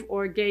to give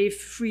or gave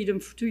freedom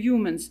to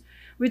humans,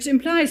 which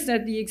implies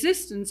that the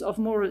existence of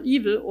moral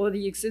evil or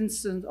the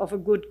existence of a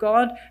good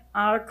God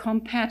are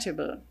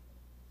compatible.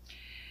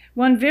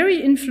 One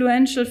very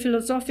influential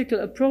philosophical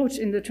approach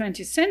in the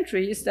 20th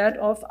century is that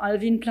of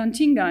Alvin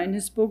Plantinga in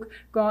his book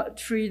God,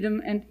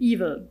 Freedom and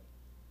Evil.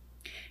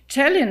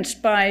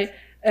 Challenged by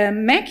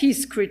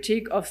Mackey's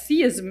critique of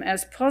theism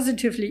as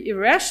positively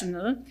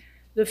irrational,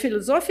 the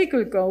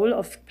philosophical goal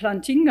of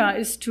Plantinga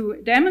is to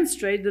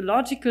demonstrate the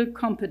logical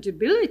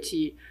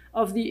compatibility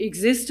of the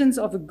existence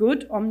of a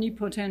good,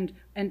 omnipotent,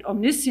 and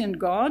omniscient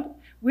God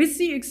with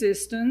the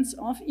existence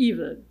of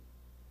evil.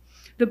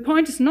 The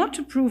point is not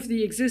to prove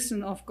the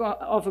existence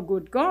of a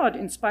good God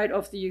in spite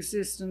of the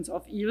existence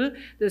of evil.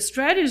 The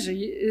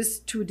strategy is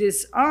to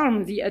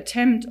disarm the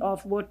attempt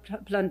of what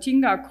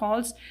Plantinga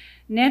calls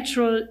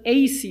natural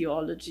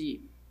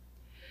atheology.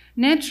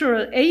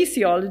 Natural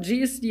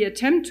atheology is the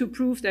attempt to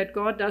prove that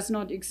God does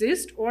not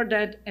exist, or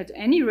that at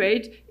any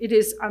rate it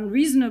is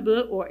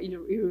unreasonable or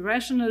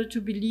irrational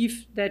to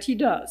believe that he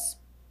does.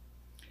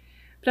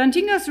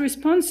 Plantinga's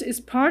response is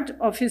part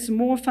of his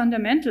more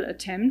fundamental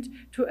attempt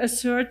to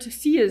assert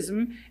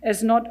theism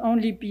as not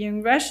only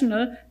being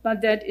rational,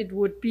 but that it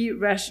would be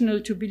rational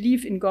to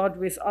believe in God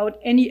without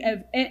any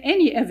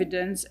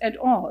evidence at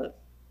all.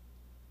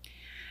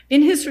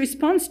 In his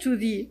response to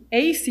the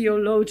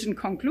atheologian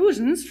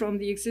conclusions from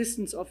the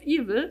existence of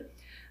evil,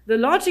 the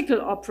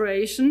logical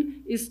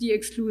operation is the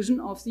exclusion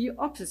of the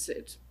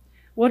opposite.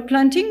 What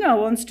Plantinga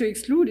wants to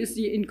exclude is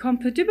the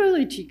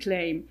incompatibility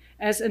claim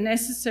as a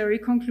necessary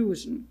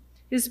conclusion.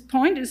 His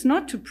point is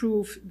not to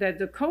prove that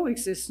the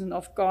coexistence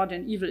of God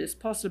and evil is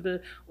possible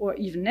or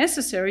even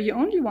necessary. He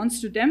only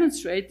wants to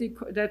demonstrate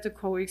that the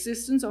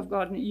coexistence of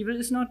God and evil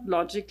is not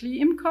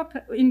logically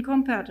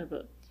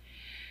incompatible.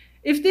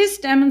 If this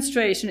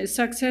demonstration is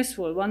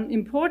successful, one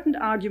important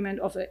argument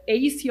of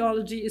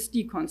atheology is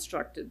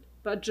deconstructed,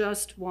 but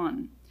just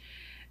one.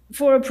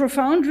 For a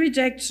profound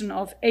rejection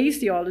of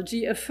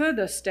atheology, a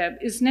further step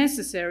is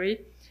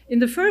necessary. In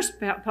the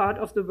first part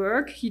of the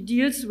work, he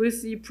deals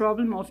with the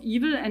problem of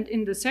evil, and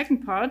in the second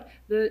part,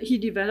 he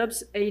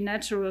develops a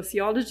natural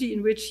theology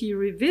in which he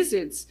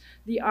revisits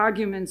the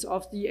arguments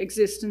of the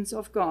existence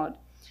of God.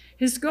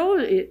 His goal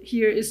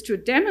here is to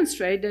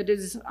demonstrate that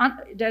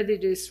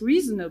it is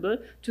reasonable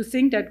to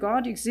think that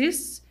God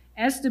exists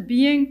as the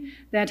being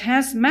that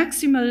has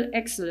maximal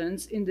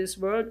excellence in this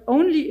world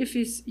only if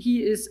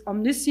he is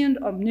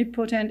omniscient,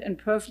 omnipotent, and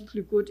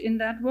perfectly good in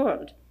that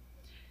world.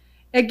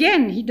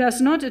 Again, he does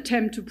not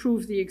attempt to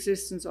prove the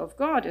existence of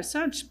God as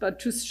such, but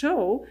to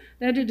show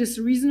that it is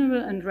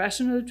reasonable and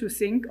rational to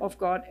think of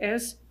God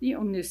as the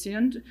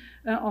omniscient,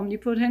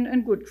 omnipotent,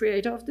 and good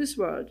creator of this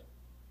world.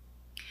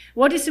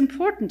 What is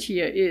important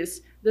here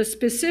is the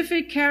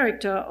specific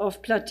character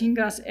of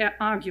Plantinga's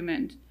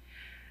argument.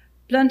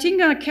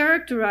 Plantinga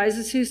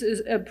characterizes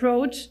his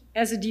approach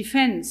as a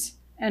defense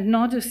and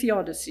not a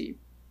theodicy.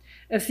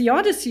 A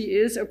theodicy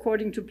is,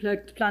 according to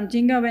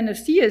Plantinga, when a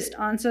theist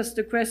answers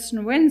the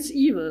question, whence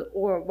evil,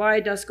 or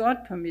why does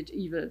God permit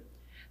evil?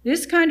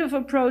 This kind of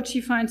approach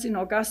he finds in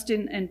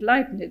Augustine and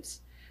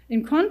Leibniz.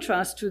 In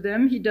contrast to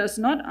them, he does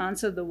not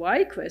answer the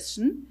why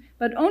question,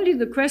 but only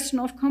the question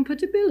of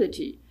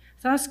compatibility,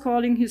 thus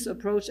calling his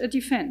approach a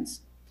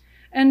defense.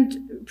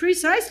 And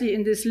precisely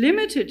in this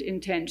limited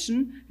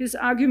intention, his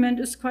argument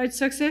is quite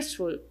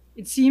successful.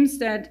 It seems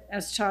that,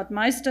 as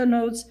Chartmeister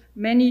notes,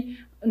 many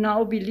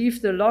now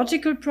believe the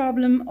logical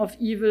problem of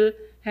evil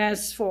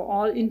has, for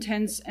all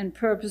intents and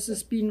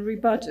purposes, been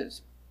rebutted.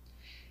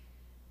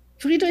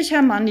 Friedrich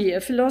Hermanni, a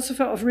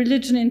philosopher of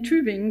religion in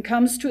Tübingen,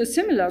 comes to a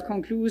similar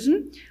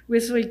conclusion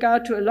with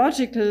regard to a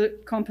logical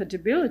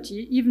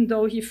compatibility, even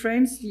though he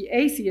frames the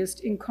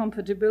atheist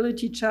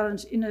incompatibility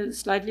challenge in a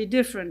slightly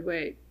different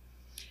way.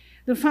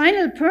 The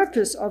final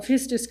purpose of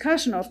his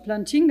discussion of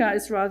Plantinga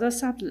is rather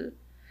subtle.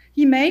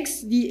 He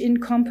makes the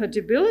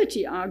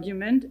incompatibility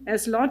argument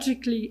as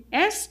logically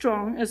as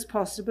strong as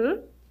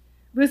possible,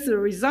 with the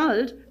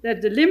result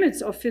that the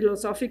limits of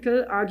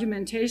philosophical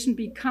argumentation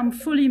become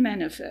fully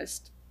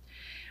manifest.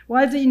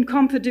 While the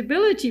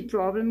incompatibility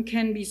problem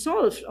can be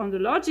solved on the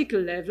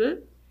logical level,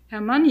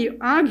 Hermanni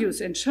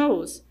argues and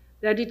shows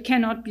that it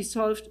cannot be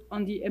solved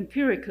on the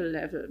empirical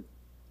level.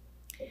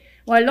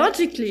 While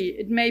logically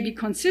it may be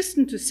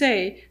consistent to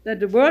say that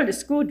the world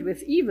is good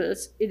with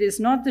evils, it is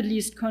not the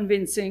least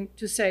convincing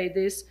to say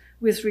this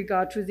with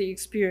regard to the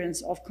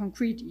experience of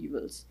concrete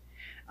evils.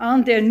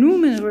 Aren't there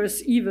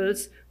numerous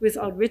evils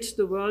without which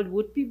the world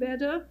would be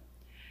better?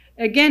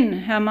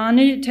 Again,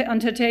 Hermanni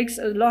undertakes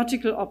a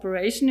logical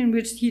operation in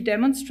which he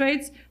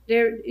demonstrates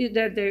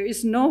that there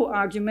is no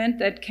argument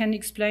that can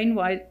explain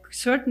why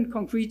certain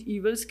concrete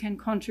evils can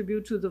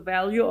contribute to the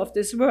value of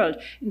this world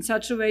in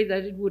such a way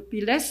that it would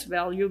be less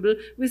valuable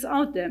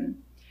without them.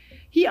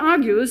 He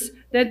argues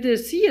that the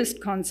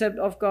theist concept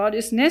of God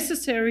is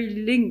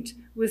necessarily linked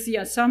with the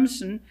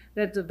assumption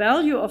that the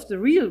value of the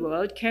real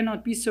world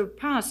cannot be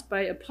surpassed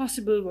by a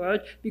possible world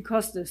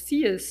because the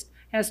theist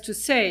has to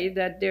say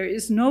that there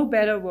is no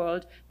better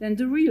world than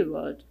the real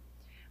world.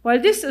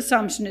 While this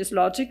assumption is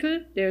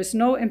logical, there is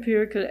no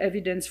empirical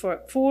evidence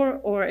for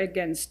or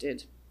against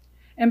it.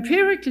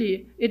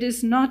 Empirically, it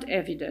is not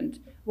evident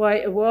why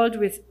a world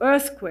with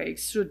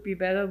earthquakes should be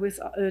better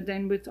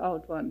than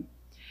without one.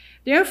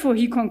 Therefore,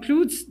 he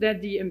concludes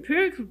that the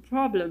empirical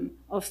problem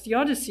of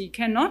theodicy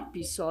cannot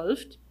be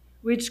solved,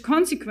 which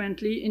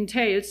consequently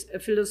entails a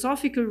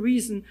philosophical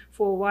reason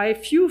for why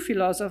few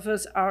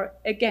philosophers are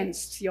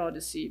against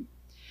theodicy.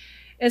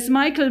 As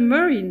Michael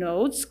Murray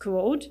notes,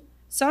 quote,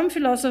 some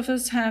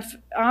philosophers have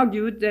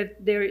argued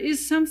that there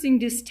is something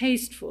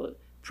distasteful,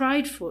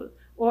 prideful,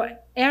 or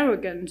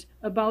arrogant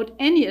about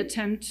any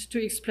attempt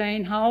to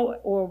explain how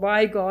or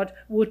why God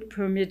would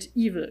permit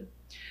evil.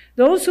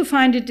 Those who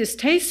find it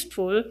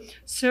distasteful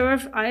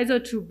serve either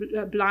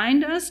to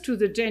blind us to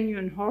the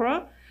genuine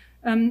horror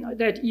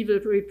that evil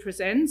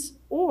represents,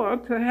 or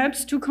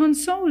perhaps to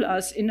console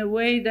us in a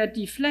way that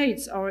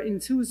deflates our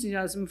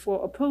enthusiasm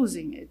for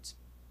opposing it.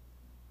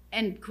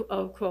 End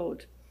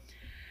quote.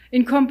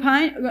 In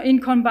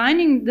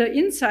combining the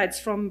insights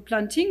from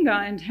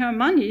Plantinga and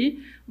Hermanni,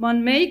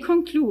 one may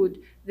conclude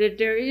that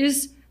there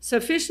is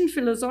sufficient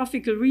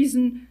philosophical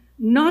reason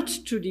not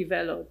to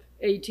develop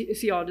a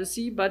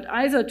theodicy, but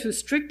either to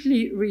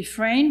strictly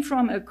refrain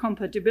from a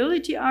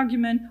compatibility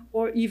argument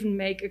or even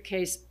make a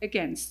case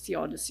against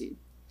theodicy.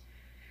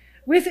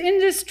 Within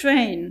this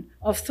train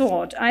of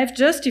thought, I've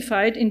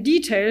justified in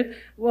detail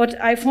what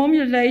I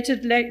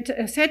formulated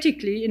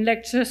aesthetically in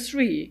Lecture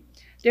 3.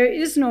 There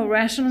is no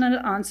rational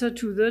answer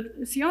to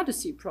the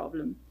theodicy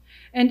problem.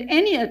 And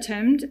any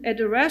attempt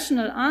at a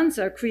rational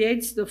answer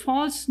creates the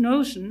false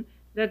notion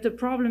that the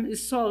problem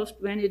is solved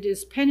when it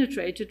is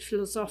penetrated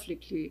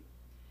philosophically.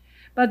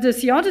 But the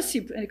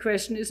theodicy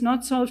question is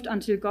not solved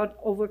until God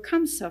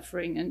overcomes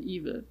suffering and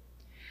evil.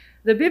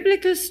 The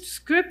biblical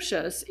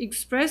scriptures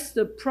express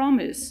the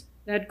promise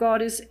that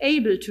God is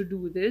able to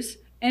do this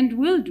and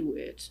will do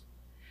it.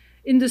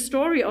 In the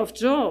story of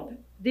Job,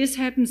 this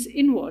happens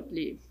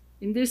inwardly,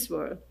 in this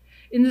world.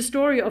 In the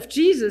story of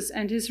Jesus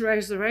and his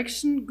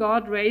resurrection,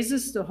 God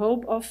raises the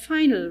hope of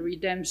final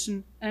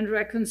redemption and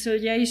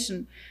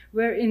reconciliation,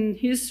 wherein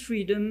his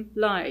freedom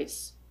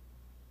lies.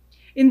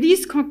 In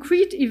these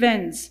concrete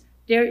events,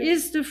 there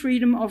is the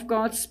freedom of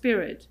God's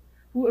Spirit,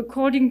 who,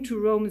 according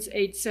to Romans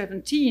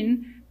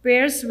 8:17,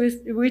 bears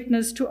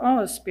witness to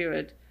our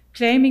spirit,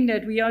 claiming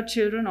that we are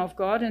children of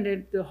God and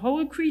that the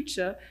whole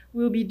creature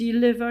will be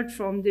delivered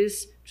from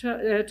this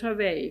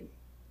travail.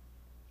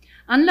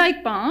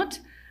 Unlike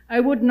Barth,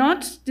 I would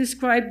not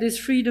describe this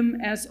freedom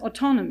as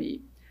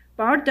autonomy.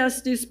 Barth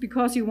does this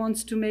because he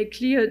wants to make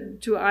clear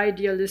to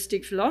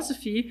idealistic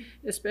philosophy,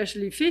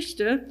 especially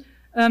Fichte,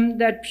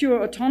 that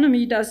pure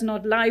autonomy does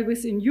not lie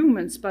within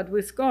humans, but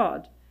with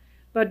God.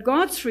 But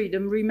God's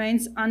freedom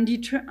remains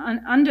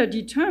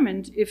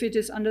underdetermined if it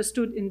is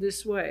understood in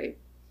this way.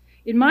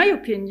 In my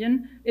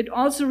opinion, it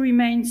also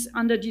remains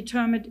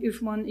underdetermined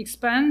if one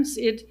expands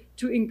it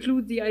to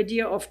include the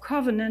idea of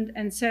covenant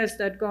and says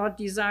that God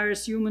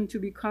desires humans to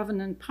be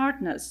covenant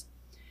partners.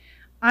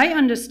 I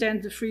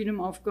understand the freedom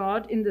of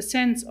God in the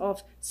sense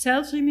of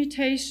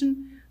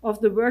self-limitation,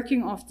 of the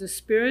working of the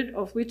Spirit,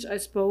 of which I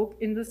spoke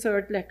in the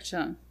third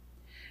lecture.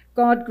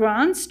 God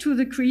grants to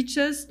the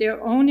creatures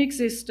their own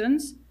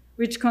existence,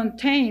 which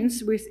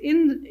contains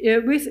within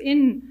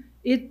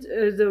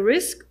it the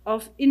risk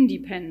of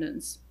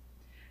independence.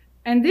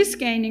 And this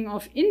gaining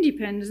of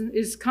independence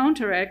is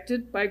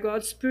counteracted by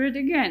God's Spirit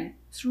again,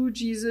 through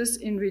Jesus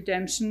in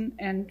redemption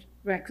and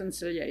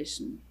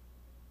reconciliation.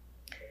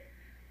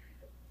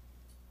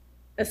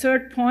 A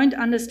third point,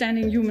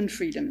 understanding human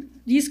freedom.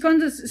 These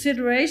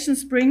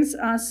considerations brings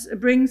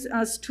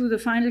us to the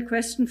final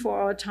question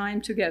for our time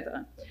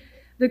together.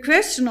 The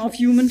question of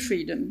human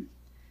freedom.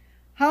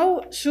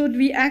 How should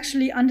we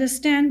actually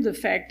understand the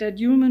fact that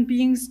human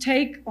beings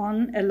take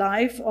on a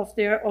life of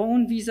their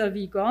own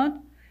vis-à-vis God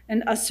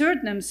and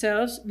assert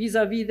themselves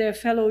vis-à-vis their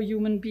fellow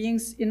human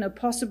beings in all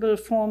possible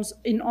forms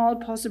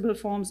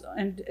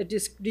and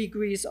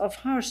degrees of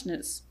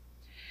harshness?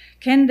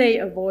 Can they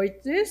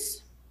avoid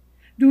this?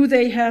 Do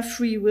they have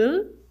free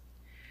will?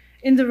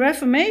 In the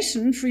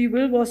Reformation, free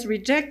will was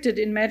rejected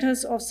in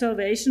matters of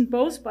salvation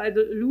both by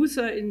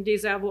Luther in De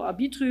Servo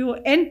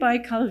Arbitrio and by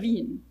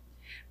Calvin.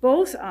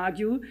 Both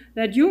argue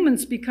that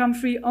humans become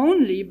free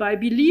only by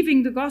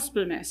believing the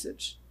gospel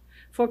message.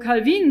 For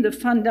Calvin, the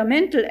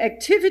fundamental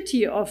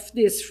activity of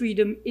this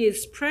freedom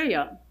is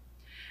prayer,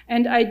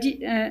 and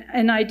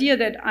an idea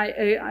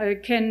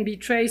that can be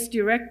traced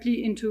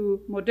directly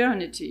into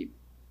modernity.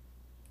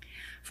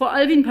 For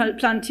Alvin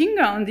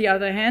Plantinga, on the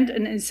other hand,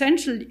 an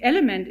essential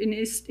element in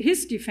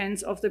his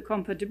defense of the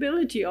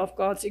compatibility of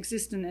God's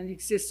existence and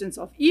existence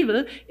of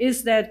evil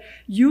is that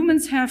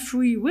humans have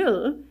free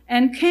will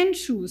and can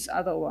choose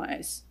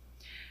otherwise.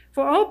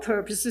 For our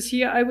purposes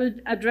here, I will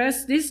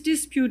address this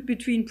dispute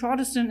between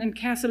Protestant and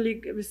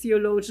Catholic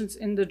theologians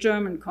in the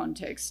German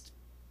context.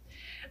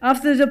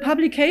 After the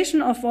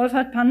publication of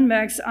Wolfhard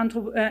Pannenberg's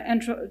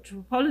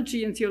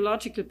Anthropology and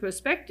Theological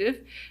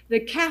Perspective, the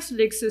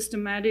Catholic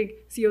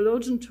systematic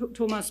theologian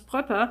Thomas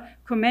Pröpper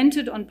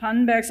commented on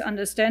Pannenberg's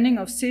understanding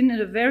of sin in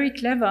a very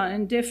clever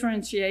and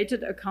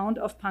differentiated account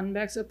of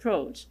Pannenberg's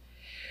approach.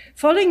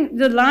 Following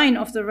the line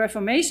of the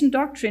Reformation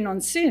doctrine on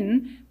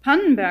sin,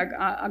 Pannenberg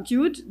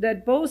argued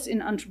that both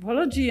in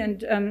anthropology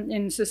and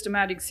in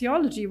systematic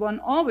theology, one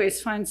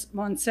always finds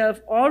oneself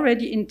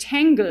already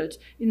entangled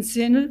in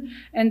sin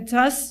and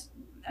thus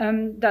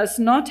does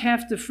not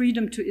have the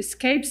freedom to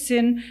escape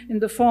sin in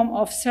the form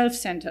of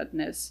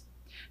self-centeredness.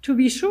 To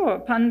be sure,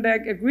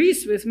 Pannenberg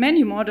agrees with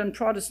many modern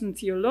Protestant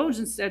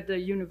theologians that the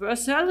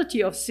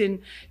universality of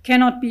sin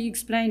cannot be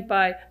explained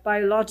by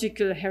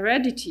biological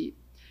heredity.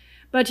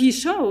 But he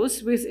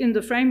shows, within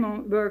the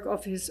framework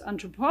of his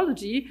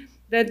anthropology,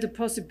 that the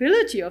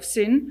possibility of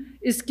sin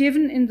is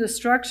given in the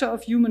structure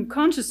of human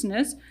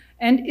consciousness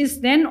and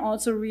is then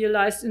also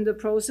realized in the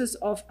process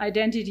of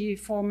identity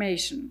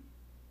formation.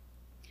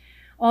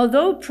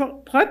 Although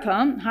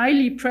Pröpper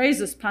highly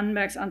praises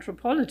Pannenberg's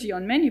anthropology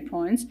on many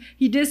points,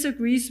 he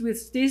disagrees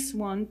with this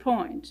one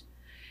point.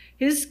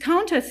 His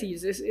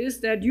counter-thesis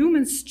is that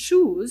humans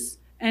choose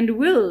and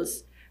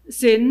wills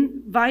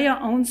sin via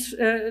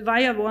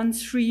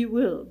one's free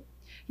will.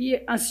 He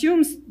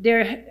assumes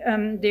there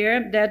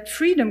that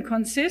freedom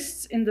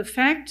consists in the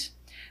fact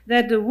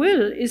that the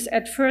will is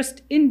at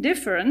first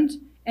indifferent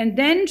and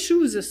then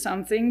chooses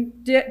something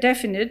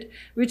definite,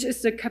 which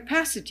is the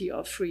capacity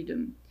of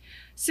freedom.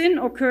 Sin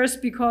occurs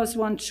because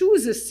one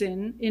chooses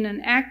sin in an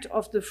act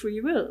of the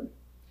free will.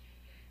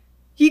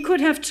 He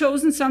could have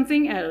chosen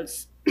something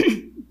else,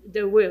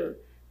 the will.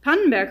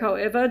 Pannenberg,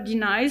 however,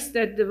 denies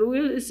that the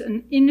will is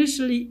an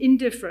initially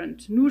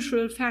indifferent,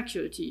 neutral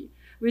faculty,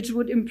 which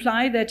would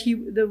imply that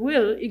the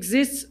will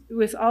exists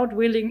without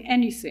willing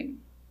anything.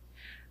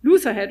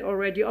 Luther had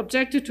already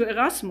objected to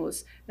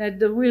Erasmus that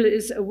the will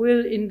is a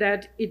will in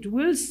that it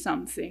wills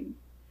something.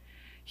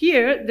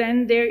 Here,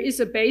 then, there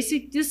is a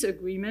basic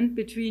disagreement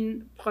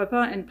between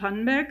Pröpper and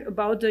Pannenberg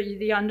about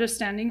the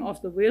understanding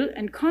of the will,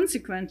 and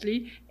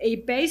consequently, a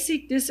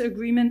basic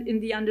disagreement in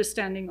the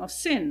understanding of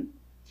sin.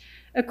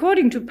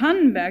 According to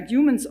Pannenberg,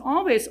 humans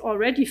always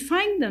already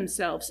find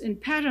themselves in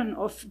pattern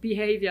of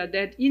behavior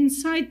that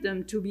incite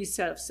them to be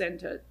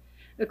self-centered.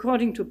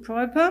 According to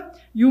Pröpper,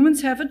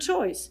 humans have a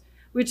choice,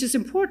 which is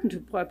important to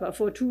Pröpper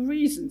for two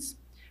reasons.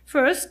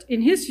 First,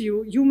 in his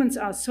view, humans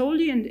are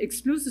solely and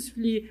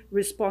exclusively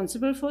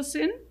responsible for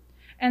sin.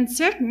 And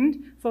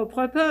second, for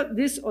Pröpper,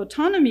 this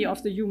autonomy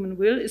of the human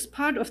will is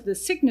part of the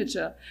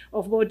signature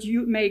of what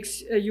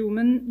makes a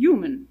human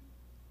human.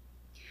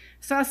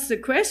 Thus, the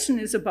question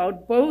is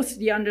about both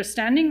the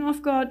understanding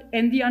of God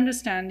and the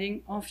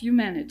understanding of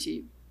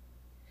humanity.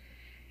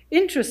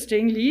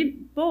 Interestingly,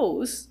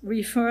 both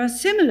refer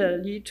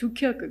similarly to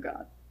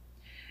Kierkegaard.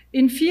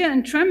 In Fear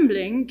and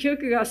Trembling,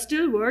 Kierkegaard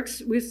still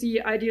works with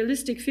the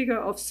idealistic figure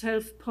of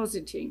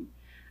self-positing.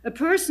 A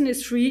person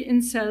is free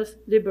in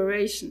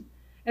self-liberation.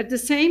 At the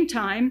same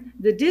time,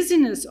 the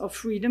dizziness of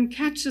freedom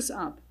catches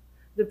up.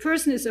 The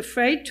person is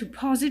afraid to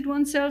posit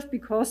oneself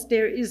because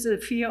there is a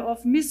fear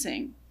of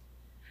missing.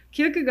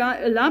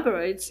 Kierkegaard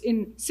elaborates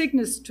in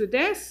Sickness to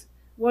Death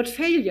what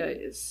failure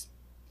is.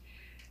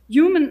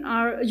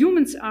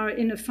 Humans are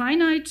in a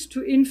finite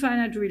to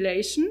infinite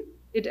relation.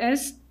 It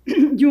is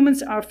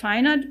humans are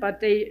finite, but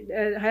they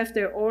have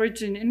their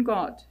origin in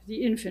God,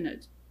 the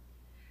infinite.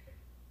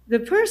 The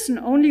person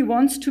only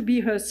wants to be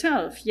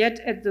herself,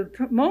 yet at the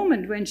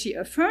moment when she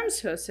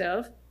affirms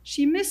herself,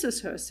 she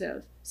misses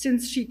herself,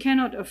 since she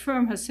cannot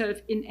affirm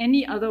herself in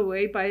any other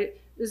way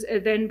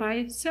than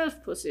by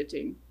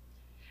self-positing.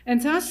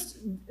 And thus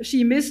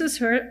she misses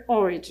her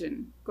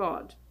origin,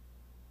 God.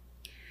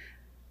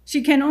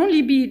 She can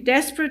only be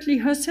desperately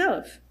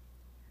herself.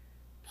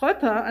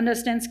 Popper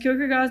understands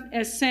Kierkegaard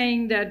as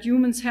saying that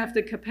humans have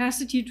the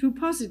capacity to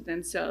posit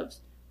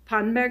themselves.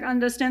 Pannenberg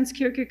understands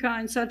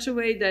Kierkegaard in such a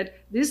way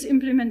that this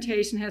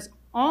implementation has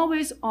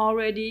always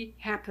already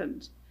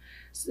happened.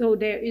 So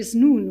there is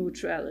no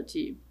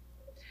neutrality.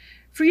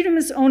 Freedom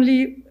is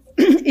only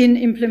in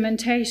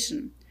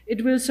implementation.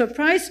 It will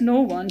surprise no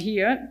one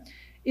here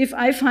if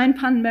I find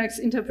Pannenberg's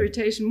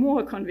interpretation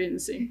more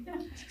convincing.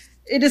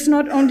 It is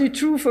not only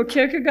true for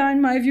Kierkegaard,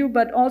 in my view,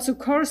 but also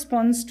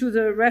corresponds to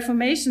the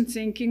Reformation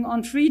thinking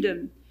on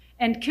freedom.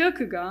 And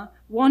Kierkegaard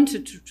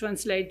wanted to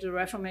translate the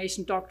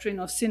Reformation doctrine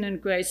of sin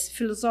and grace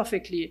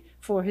philosophically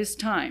for his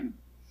time.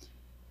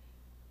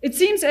 It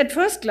seems at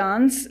first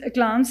glance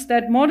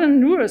that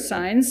modern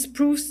neuroscience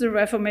proves the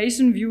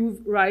Reformation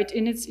view right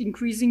in its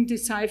increasing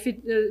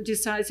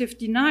decisive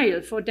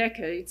denial for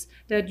decades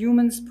that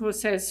humans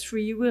possess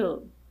free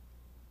will.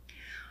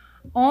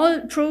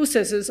 All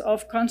processes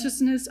of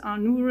consciousness are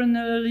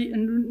neuronally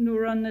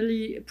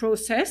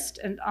processed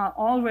and are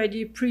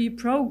already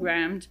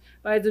pre-programmed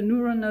by the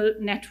neuronal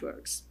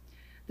networks.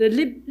 The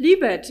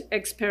Libet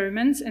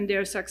experiments and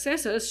their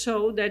successors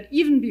show that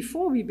even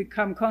before we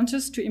become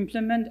conscious to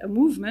implement a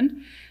movement,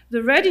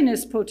 the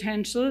readiness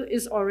potential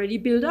is already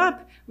built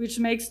up, which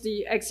makes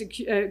the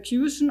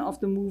execution of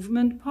the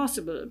movement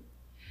possible.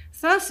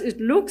 Thus, it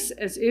looks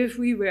as if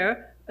we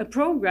were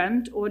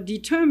programmed or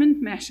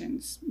determined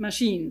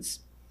machines.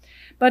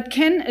 But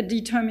can a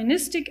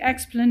deterministic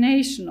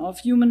explanation of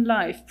human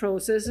life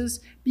processes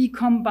be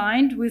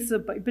combined with the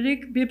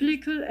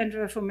biblical and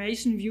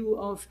Reformation view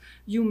of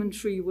human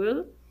free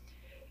will?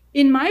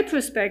 In my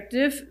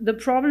perspective, the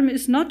problem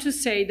is not to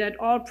say that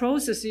all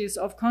processes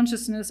of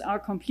consciousness are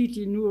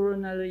completely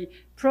neuronally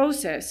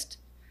processed.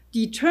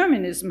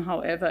 Determinism,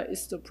 however,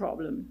 is the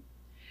problem.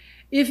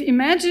 If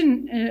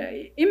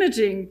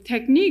imaging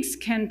techniques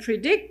can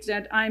predict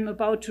that I'm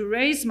about to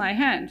raise my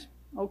hand,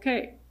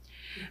 okay.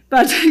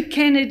 But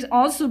can it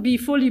also be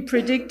fully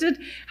predicted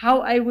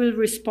how I will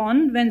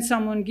respond when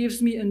someone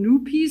gives me a new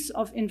piece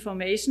of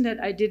information that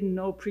I didn't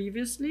know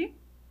previously?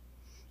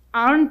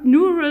 Aren't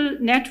neural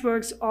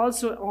networks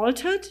also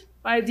altered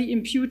by the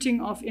imputing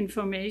of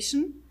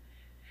information?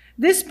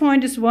 This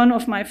point is one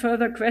of my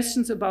further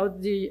questions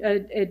about the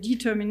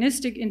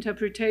deterministic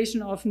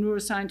interpretation of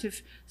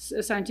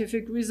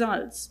neuroscientific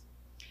results.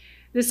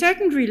 The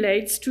second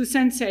relates to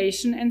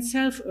sensation and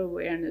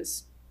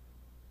self-awareness.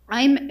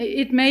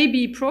 It may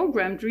be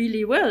programmed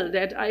really well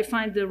that I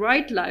find the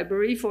right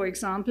library, for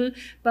example,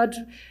 but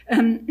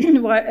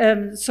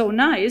so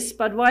nice,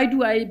 but why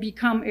do I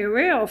become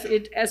aware of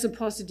it as a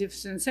positive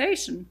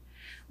sensation?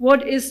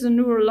 What is the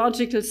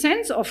neurological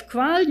sense of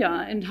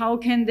qualia and how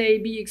can they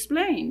be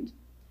explained?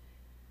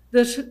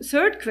 The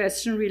third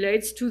question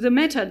relates to the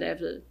meta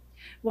level.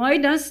 Why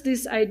does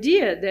this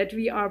idea that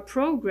we are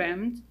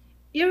programmed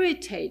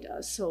irritate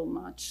us so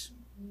much?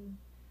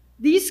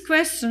 These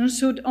questions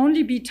should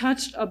only be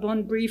touched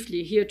upon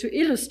briefly here to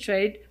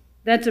illustrate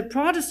that the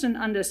Protestant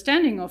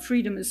understanding of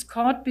freedom is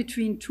caught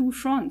between two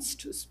fronts,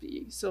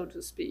 so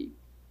to speak.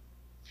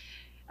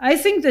 I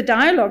think the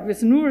dialogue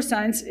with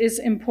neuroscience is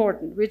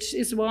important, which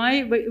is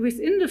why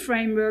within the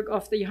framework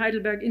of the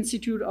Heidelberg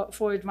Institute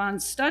for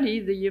Advanced Study,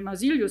 the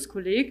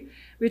Marsilius-Kolleg,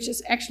 which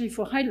is actually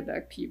for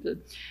Heidelberg people,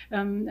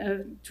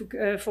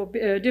 for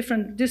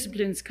different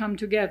disciplines come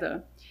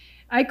together.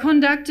 I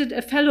conducted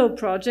a fellow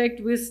project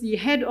with the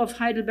head of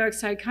Heidelberg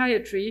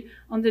Psychiatry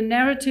on the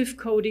narrative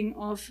coding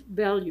of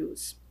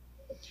values.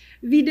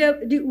 We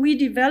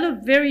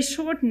developed very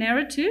short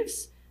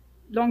narratives.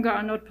 Longer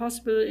are not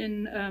possible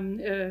in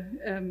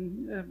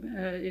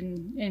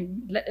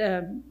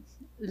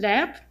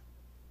lab.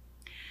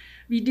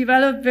 We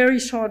developed very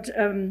short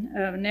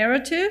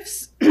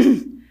narratives.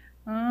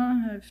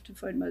 I have to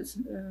find my...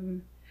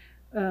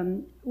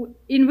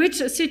 in which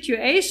a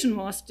situation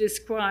was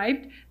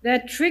described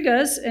that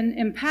triggers an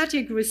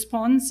empathic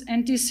response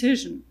and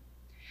decision.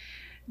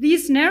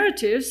 These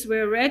narratives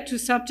were read to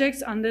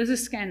subjects under the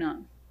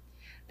scanner.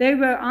 They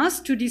were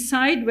asked to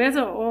decide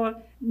whether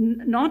or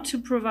not to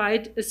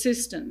provide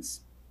assistance.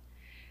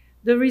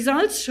 The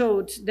results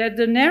showed that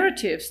the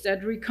narratives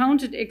that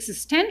recounted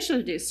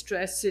existential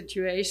distress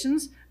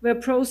situations were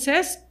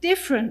processed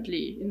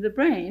differently in the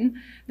brain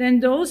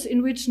than those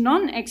in which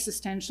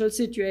non-existential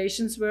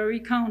situations were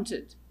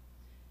recounted.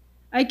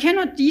 I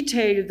cannot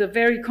detail the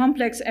very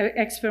complex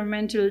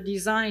experimental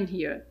design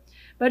here,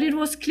 but it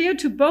was clear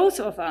to both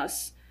of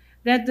us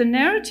that the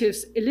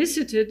narratives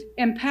elicited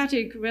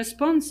empathic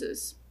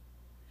responses.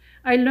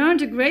 I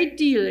learned a great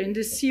deal in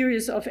this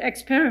series of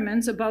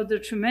experiments about the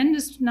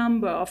tremendous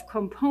number of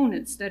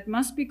components that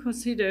must be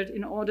considered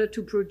in order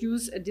to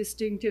produce a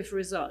distinctive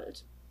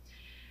result.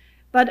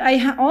 But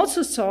I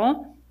also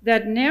saw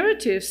that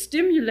narratives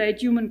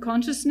stimulate human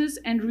consciousness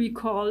and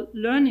recall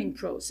learning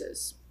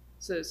processes.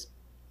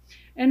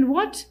 And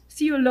what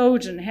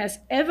theologian has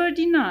ever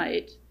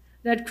denied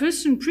that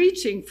Christian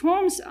preaching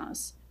forms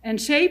us and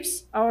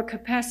shapes our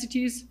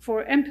capacities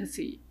for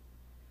empathy?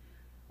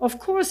 Of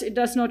course, it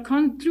does not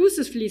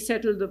conclusively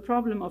settle the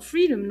problem of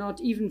freedom, not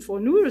even for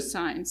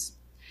neuroscience.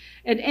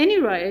 At any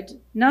rate,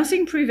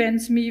 nothing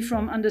prevents me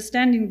from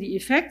understanding the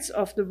effects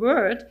of the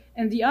word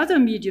and the other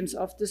mediums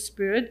of the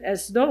spirit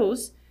as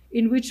those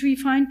in which we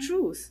find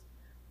truth,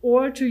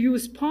 or to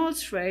use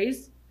Paul's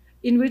phrase,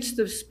 in which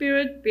the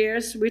spirit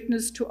bears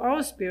witness to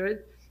our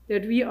spirit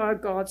that we are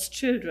God's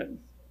children.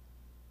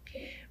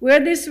 Where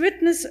this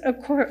witness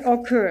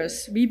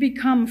occurs, we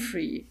become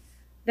free.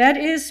 That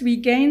is, we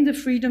gain the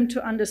freedom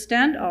to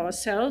understand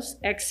ourselves,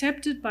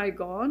 accepted by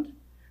God,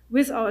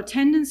 with our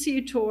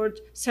tendency toward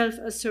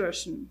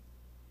self-assertion.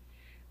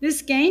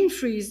 This gain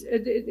frees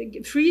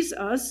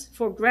us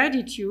for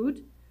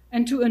gratitude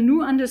and to a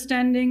new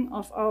understanding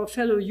of our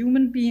fellow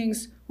human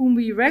beings whom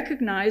we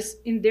recognize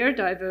in their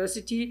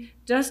diversity,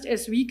 just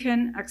as we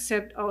can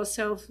accept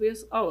ourselves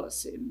with our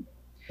sin.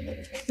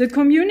 The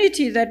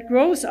community that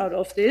grows out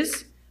of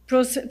this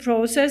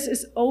process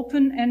is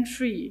open and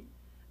free,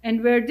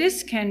 and where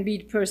this can be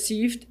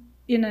perceived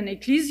in an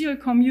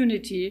ecclesial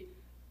community,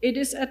 it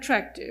is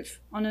attractive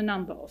on a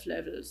number of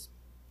levels.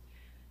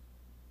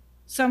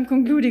 Some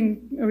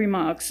concluding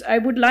remarks. I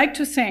would like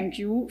to thank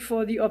you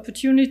for the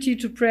opportunity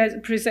to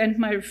present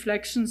my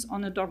reflections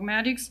on the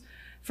dogmatics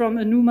from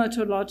a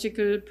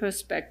pneumatological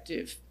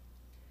perspective.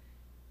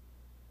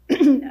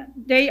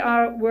 They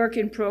are work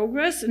in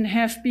progress and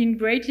have been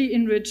greatly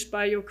enriched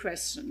by your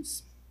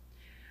questions.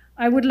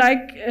 I would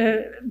like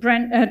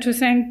to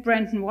thank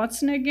Brenton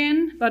Watson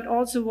again, but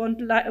also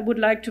would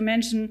like to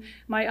mention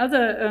my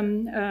other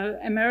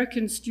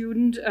American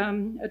student,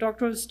 a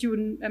doctoral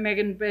student,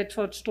 Megan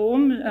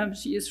Bedford-Strom.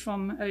 She is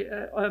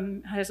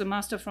has a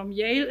master from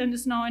Yale and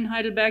is now in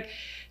Heidelberg.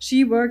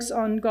 She works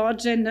on God,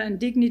 gender, and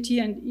dignity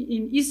and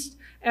in East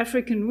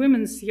African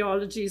women's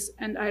theologies,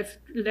 and I've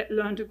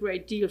learned a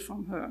great deal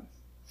from her.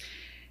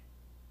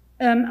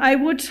 I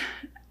would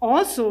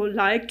also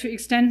like to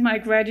extend my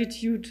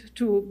gratitude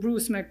to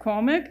Bruce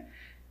McCormack,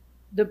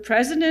 the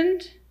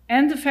president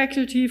and the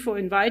faculty for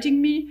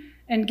inviting me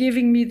and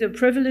giving me the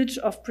privilege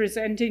of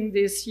presenting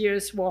this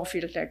year's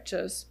Warfield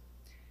lectures.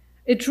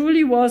 It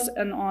truly was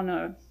an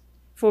honor.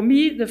 For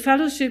me, the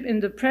fellowship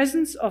in the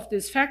presence of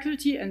this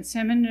faculty and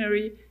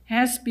seminary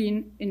has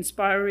been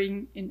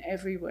inspiring in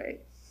every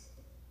way.